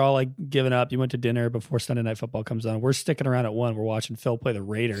Coast. You're all like giving up. You went to dinner before Sunday Night Football comes on. We're sticking around at 1. We're watching Phil play the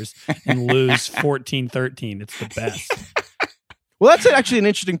Raiders and lose 14-13. It's the best. Well, that's actually an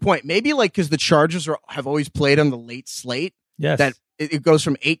interesting point. Maybe like because the Chargers have always played on the late slate. Yes. That it goes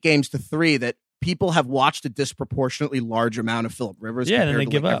from 8 games to 3. That people have watched a disproportionately large amount of Philip Rivers compared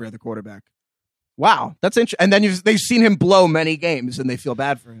to like every other quarterback. Wow, that's interesting. And then they've seen him blow many games, and they feel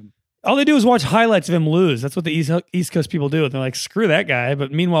bad for him. All they do is watch highlights of him lose. That's what the East Coast people do. They're like, screw that guy.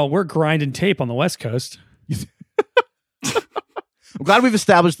 But meanwhile, we're grinding tape on the West Coast. I'm glad we've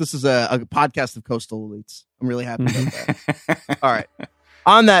established this is a podcast of coastal elites. I'm really happy about that. All right.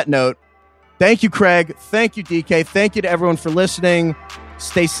 On that note, thank you, Craig. Thank you, DK. Thank you to everyone for listening.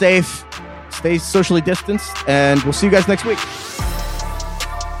 Stay safe. Stay socially distanced. And we'll see you guys next week.